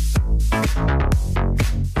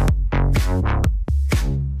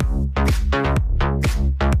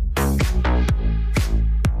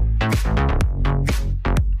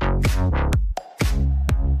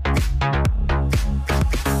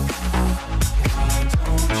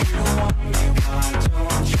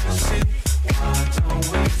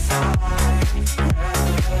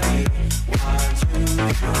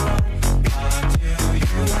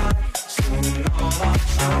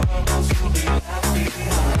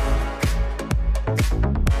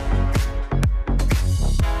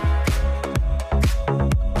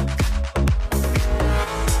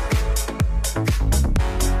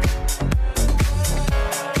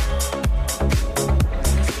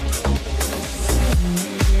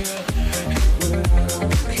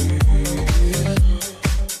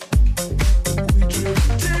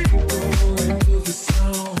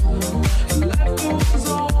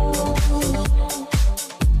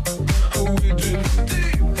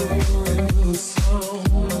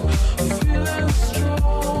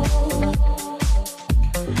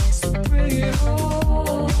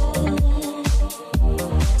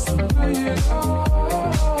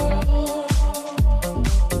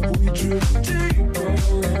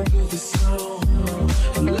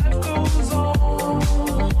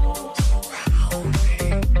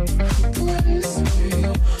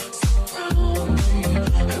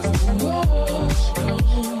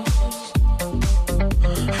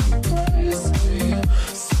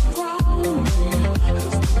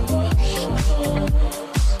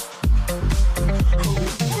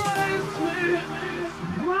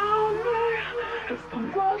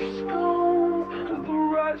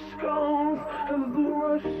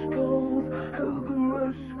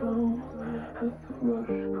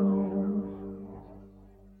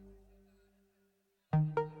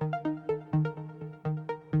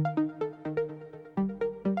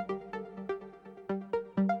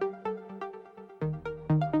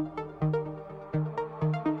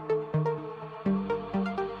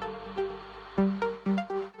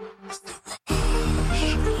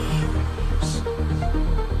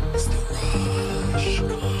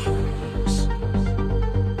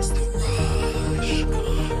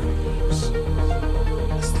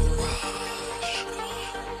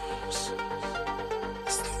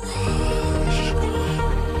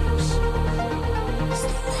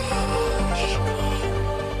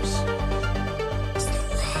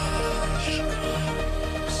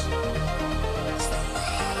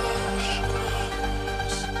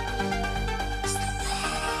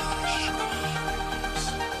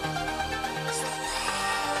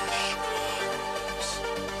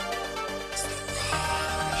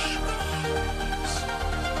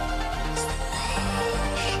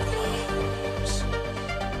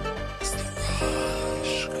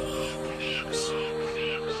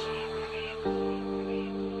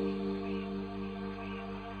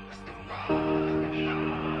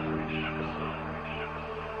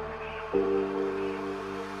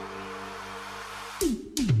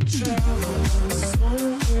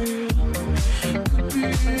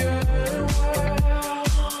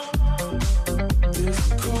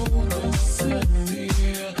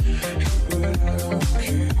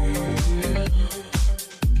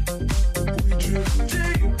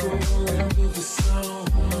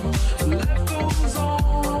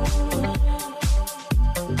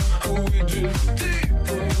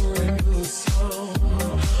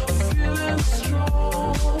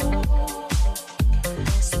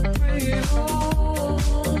 Bring it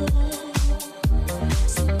on.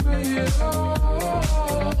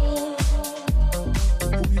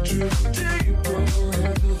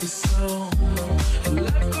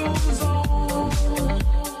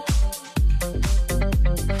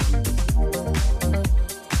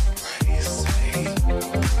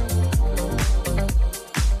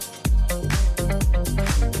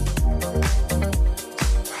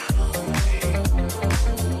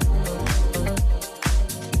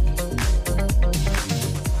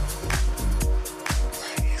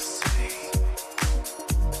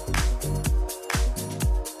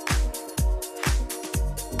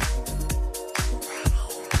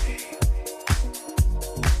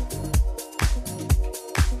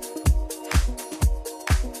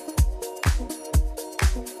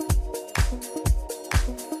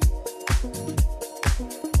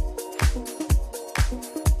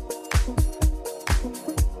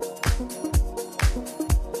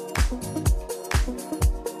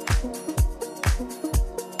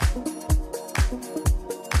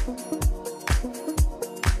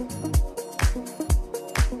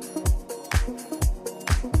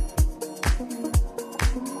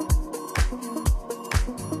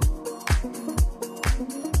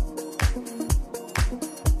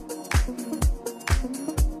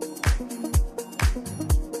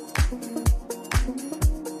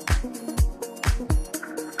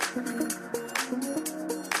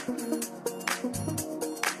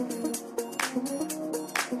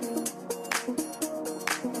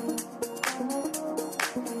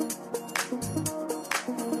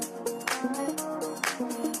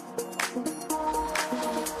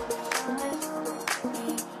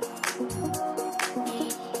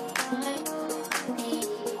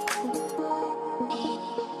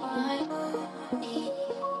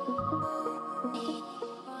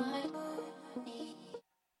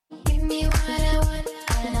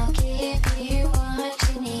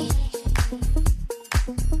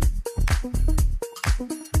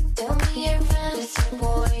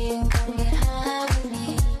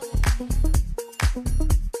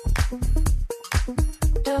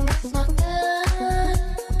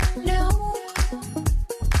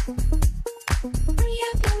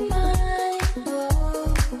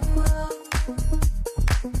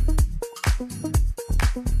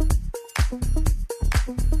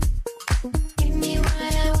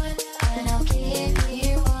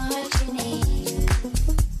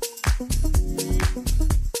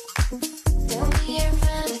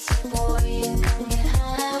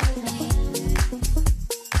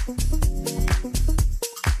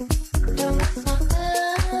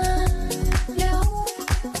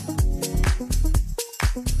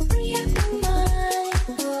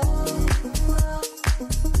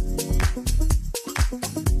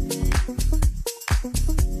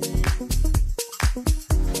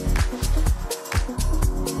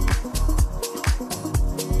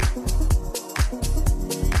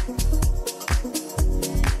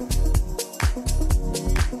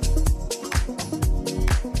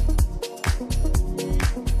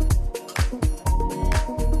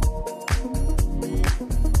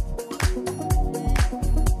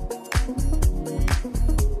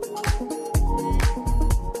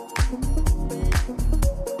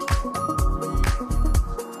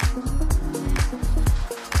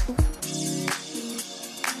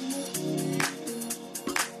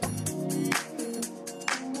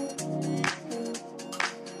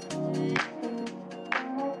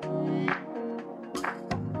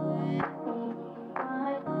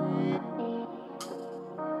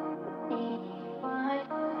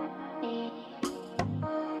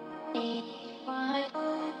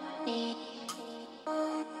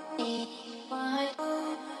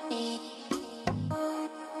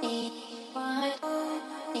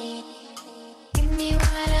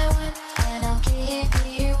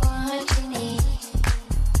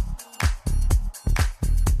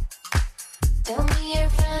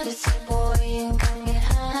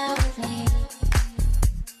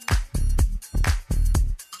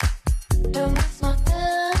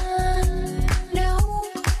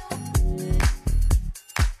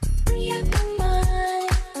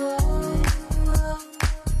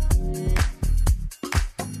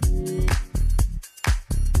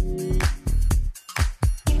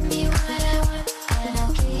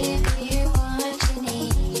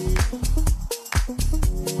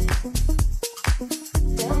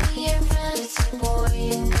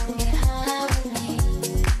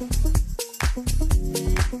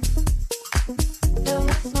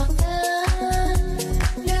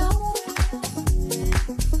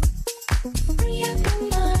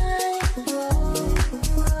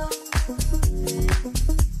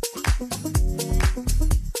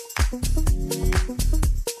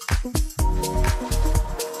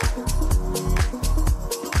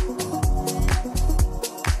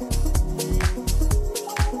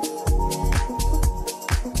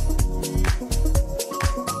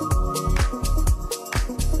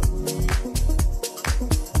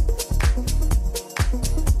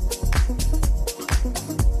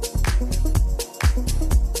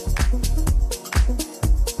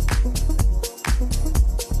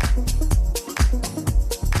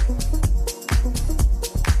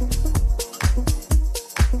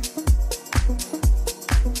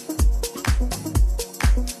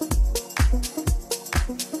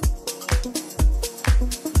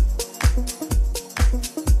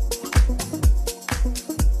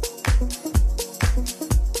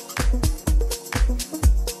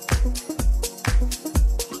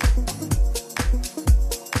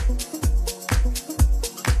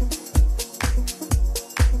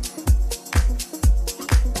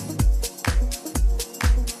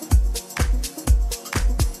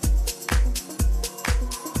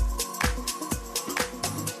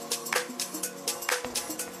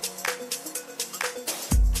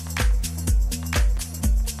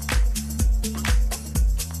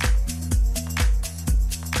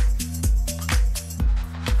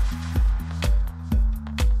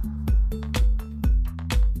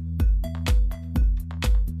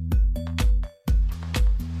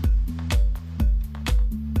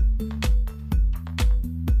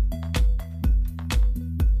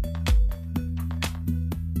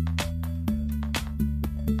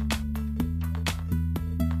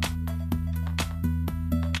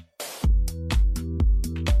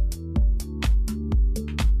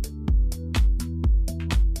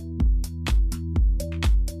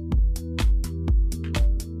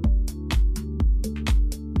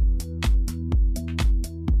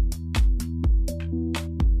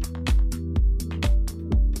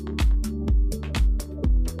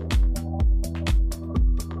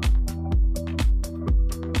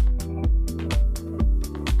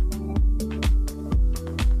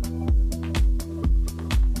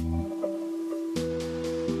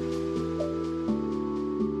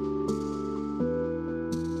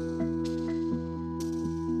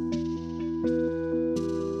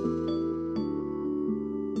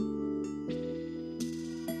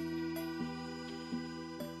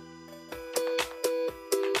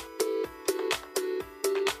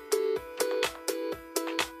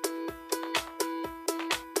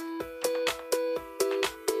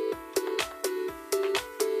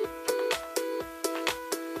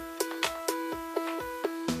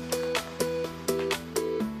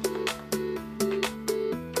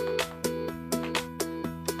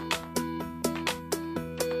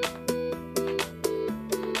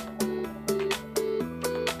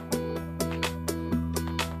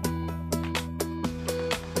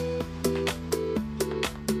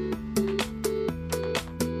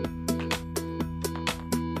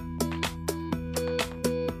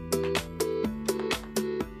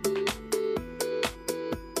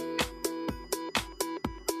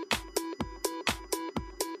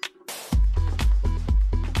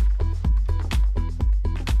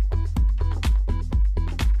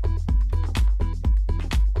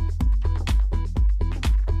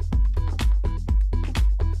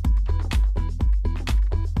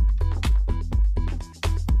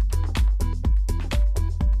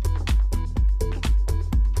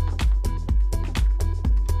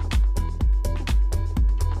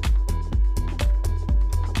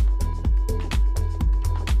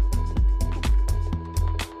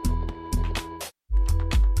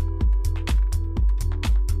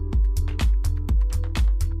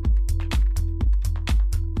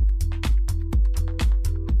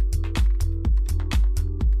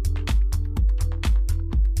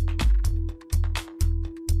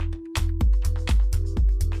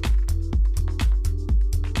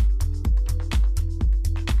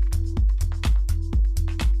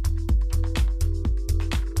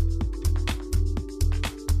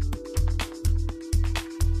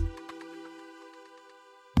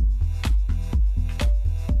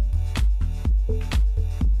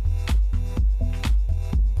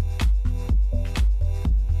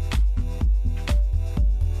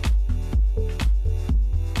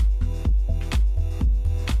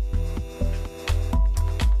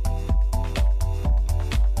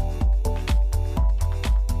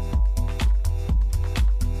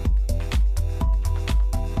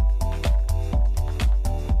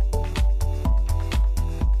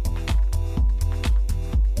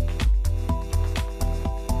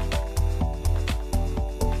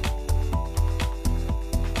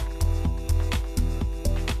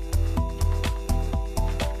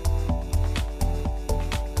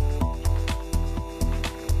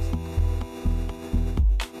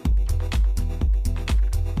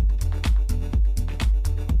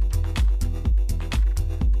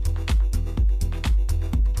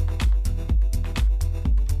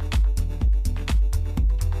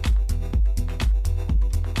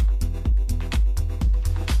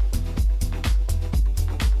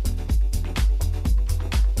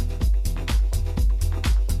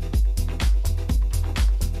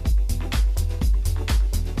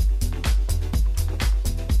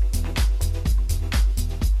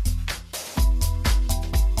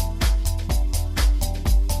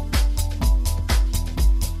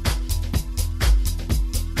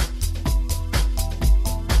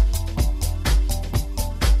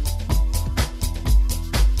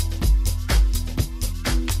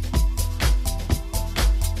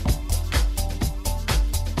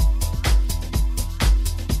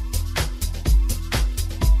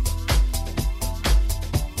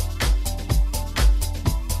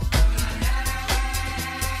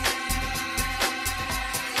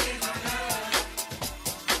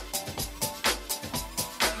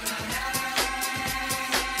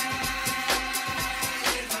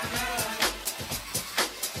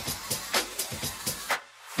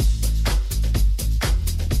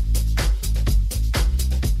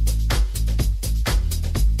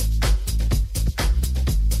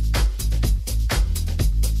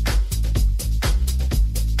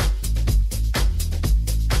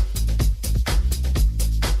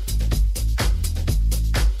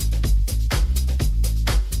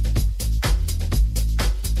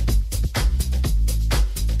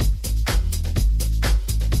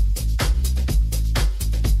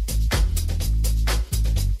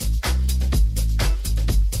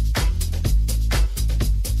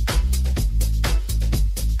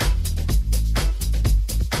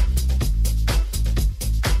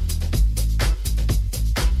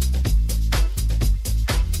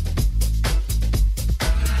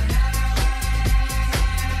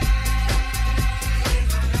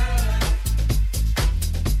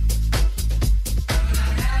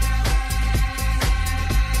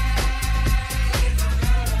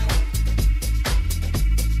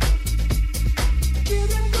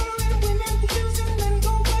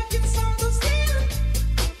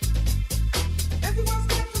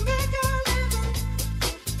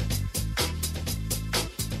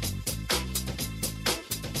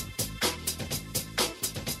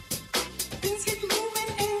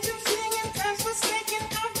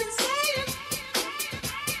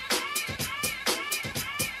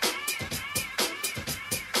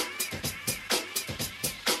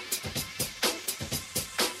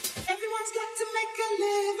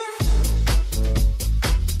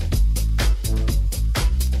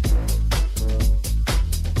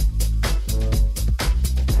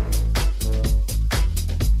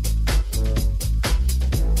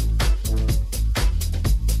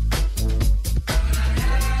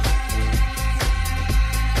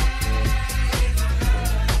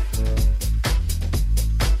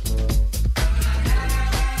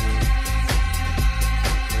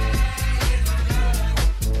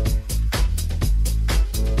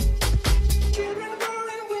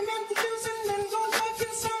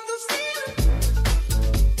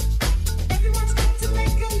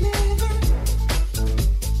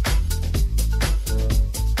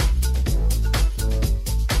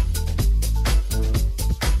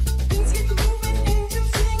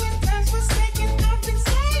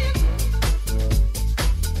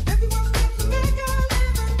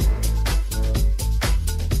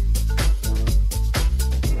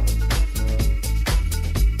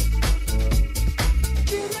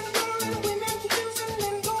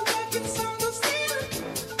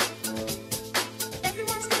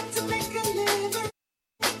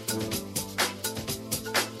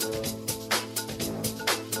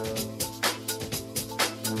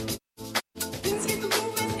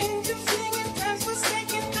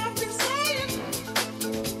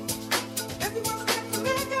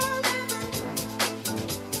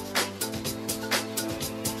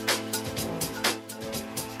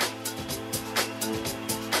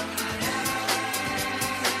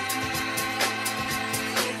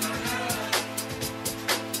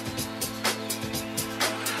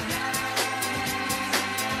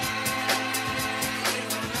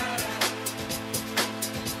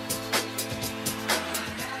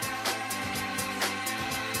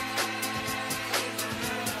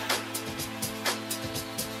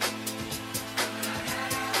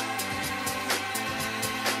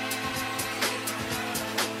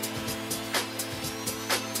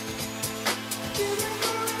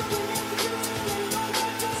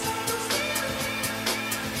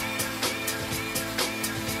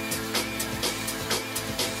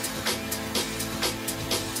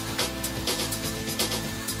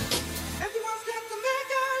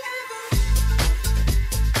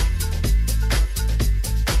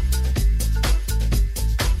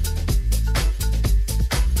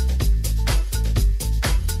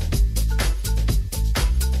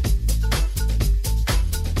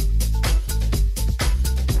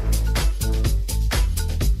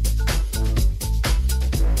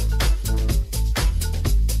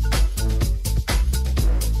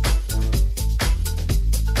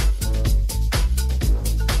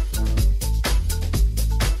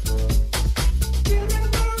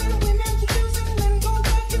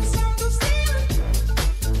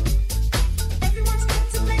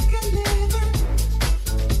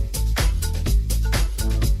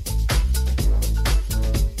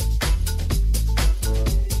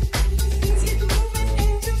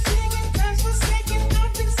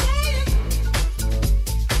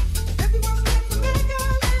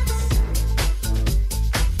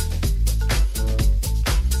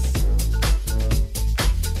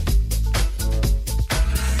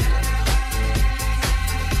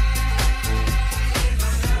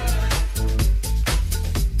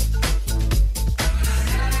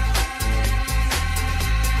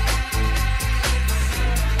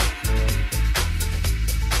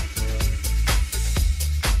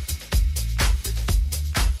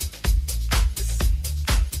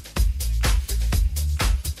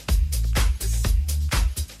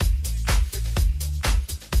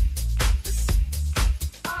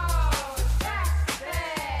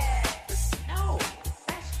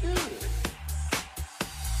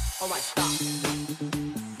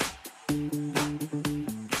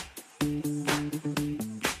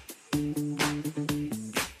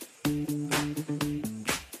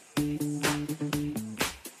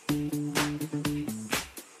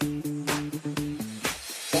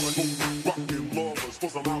 go rockin' lovers,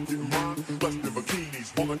 'cause I'm out getting mine. Less than bikinis,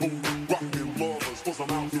 wanna go rockin' lovers, 'cause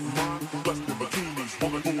I'm out getting mine. Less than bikinis,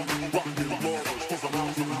 wanna go rockin' lovers, 'cause I'm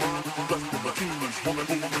out getting mine. Less than bikinis, wanna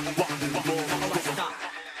go rockin' lovers, 'cause I'm out.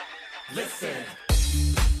 Listen.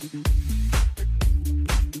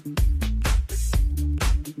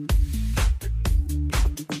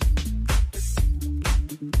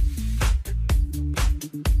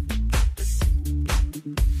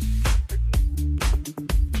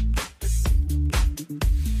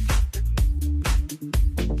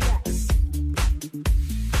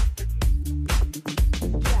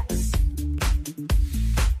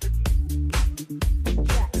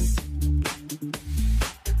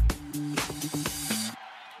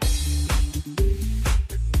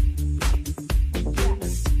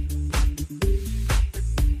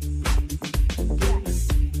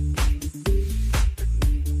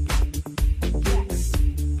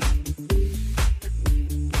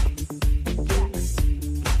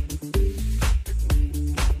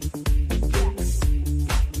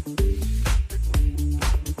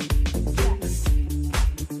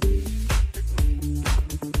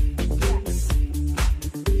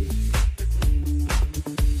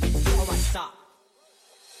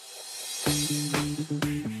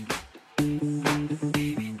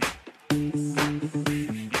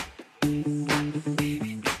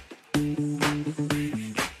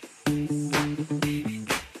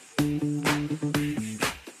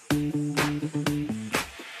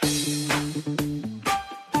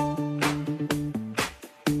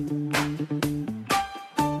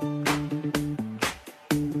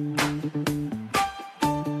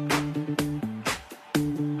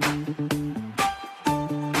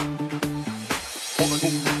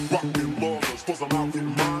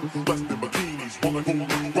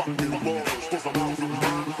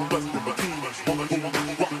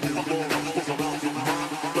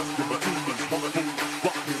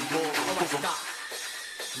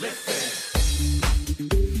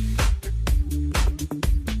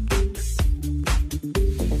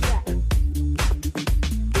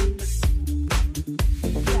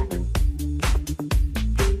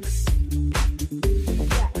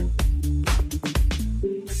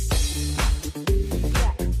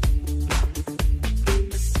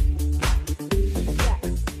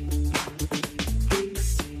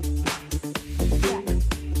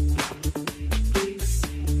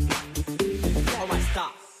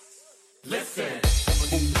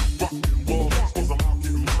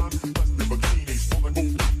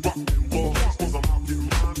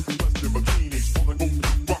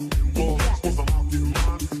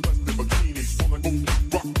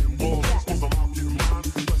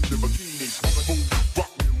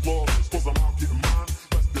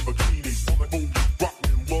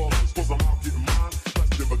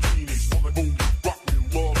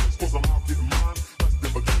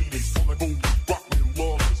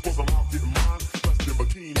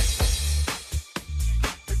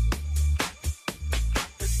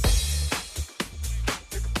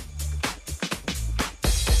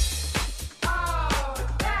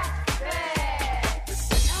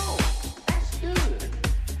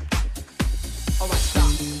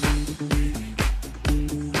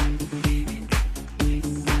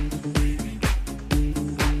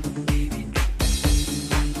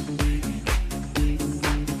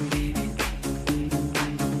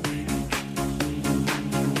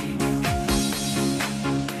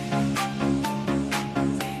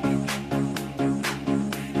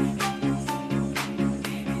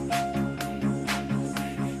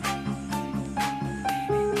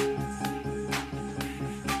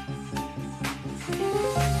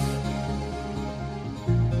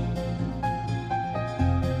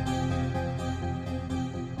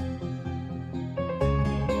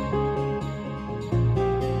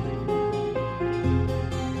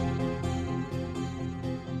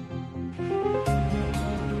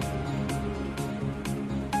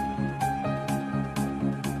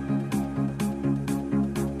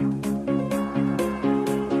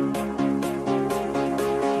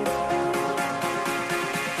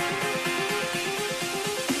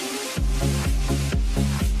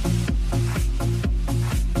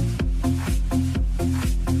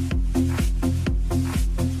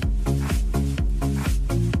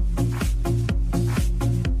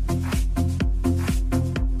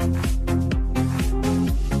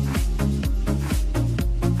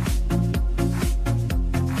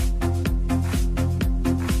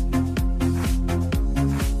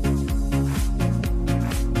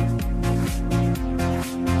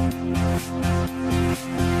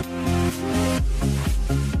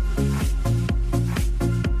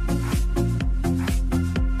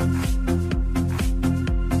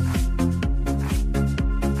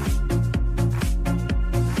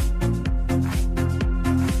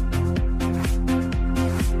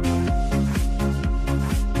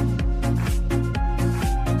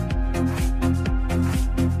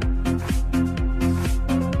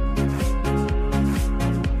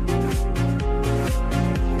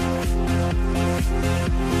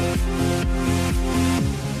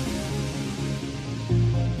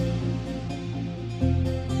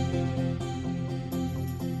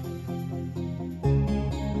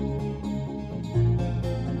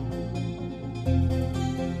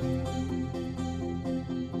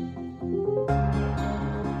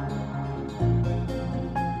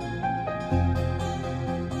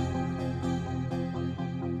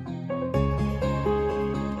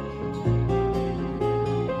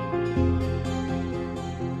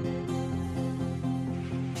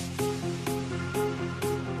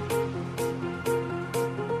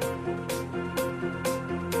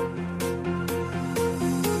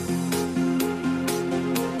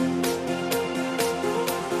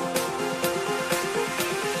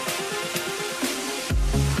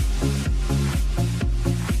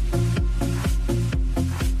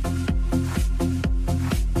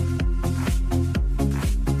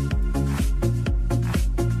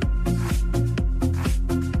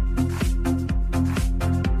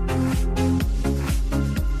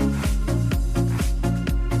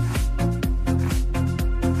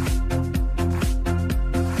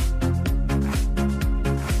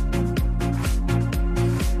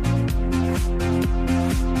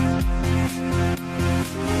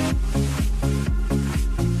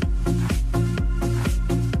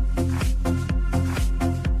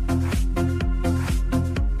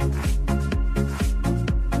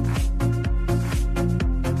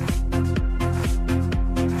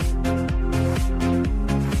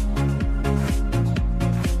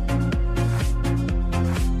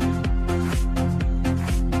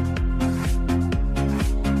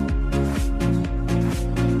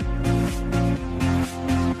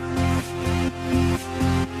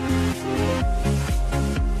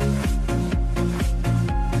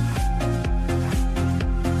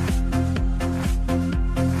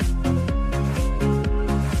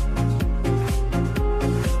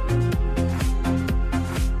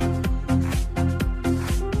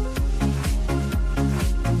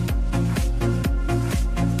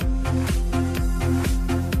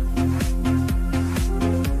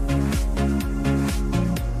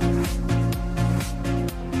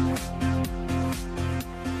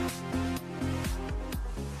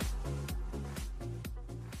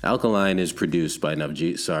 Alkaline is produced by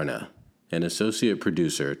Navjeet Sarna and associate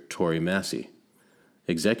producer Tori Massey.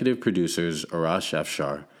 Executive producers Arash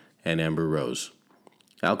Afshar and Amber Rose.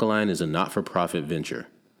 Alkaline is a not-for-profit venture.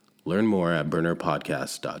 Learn more at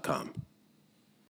burnerpodcast.com.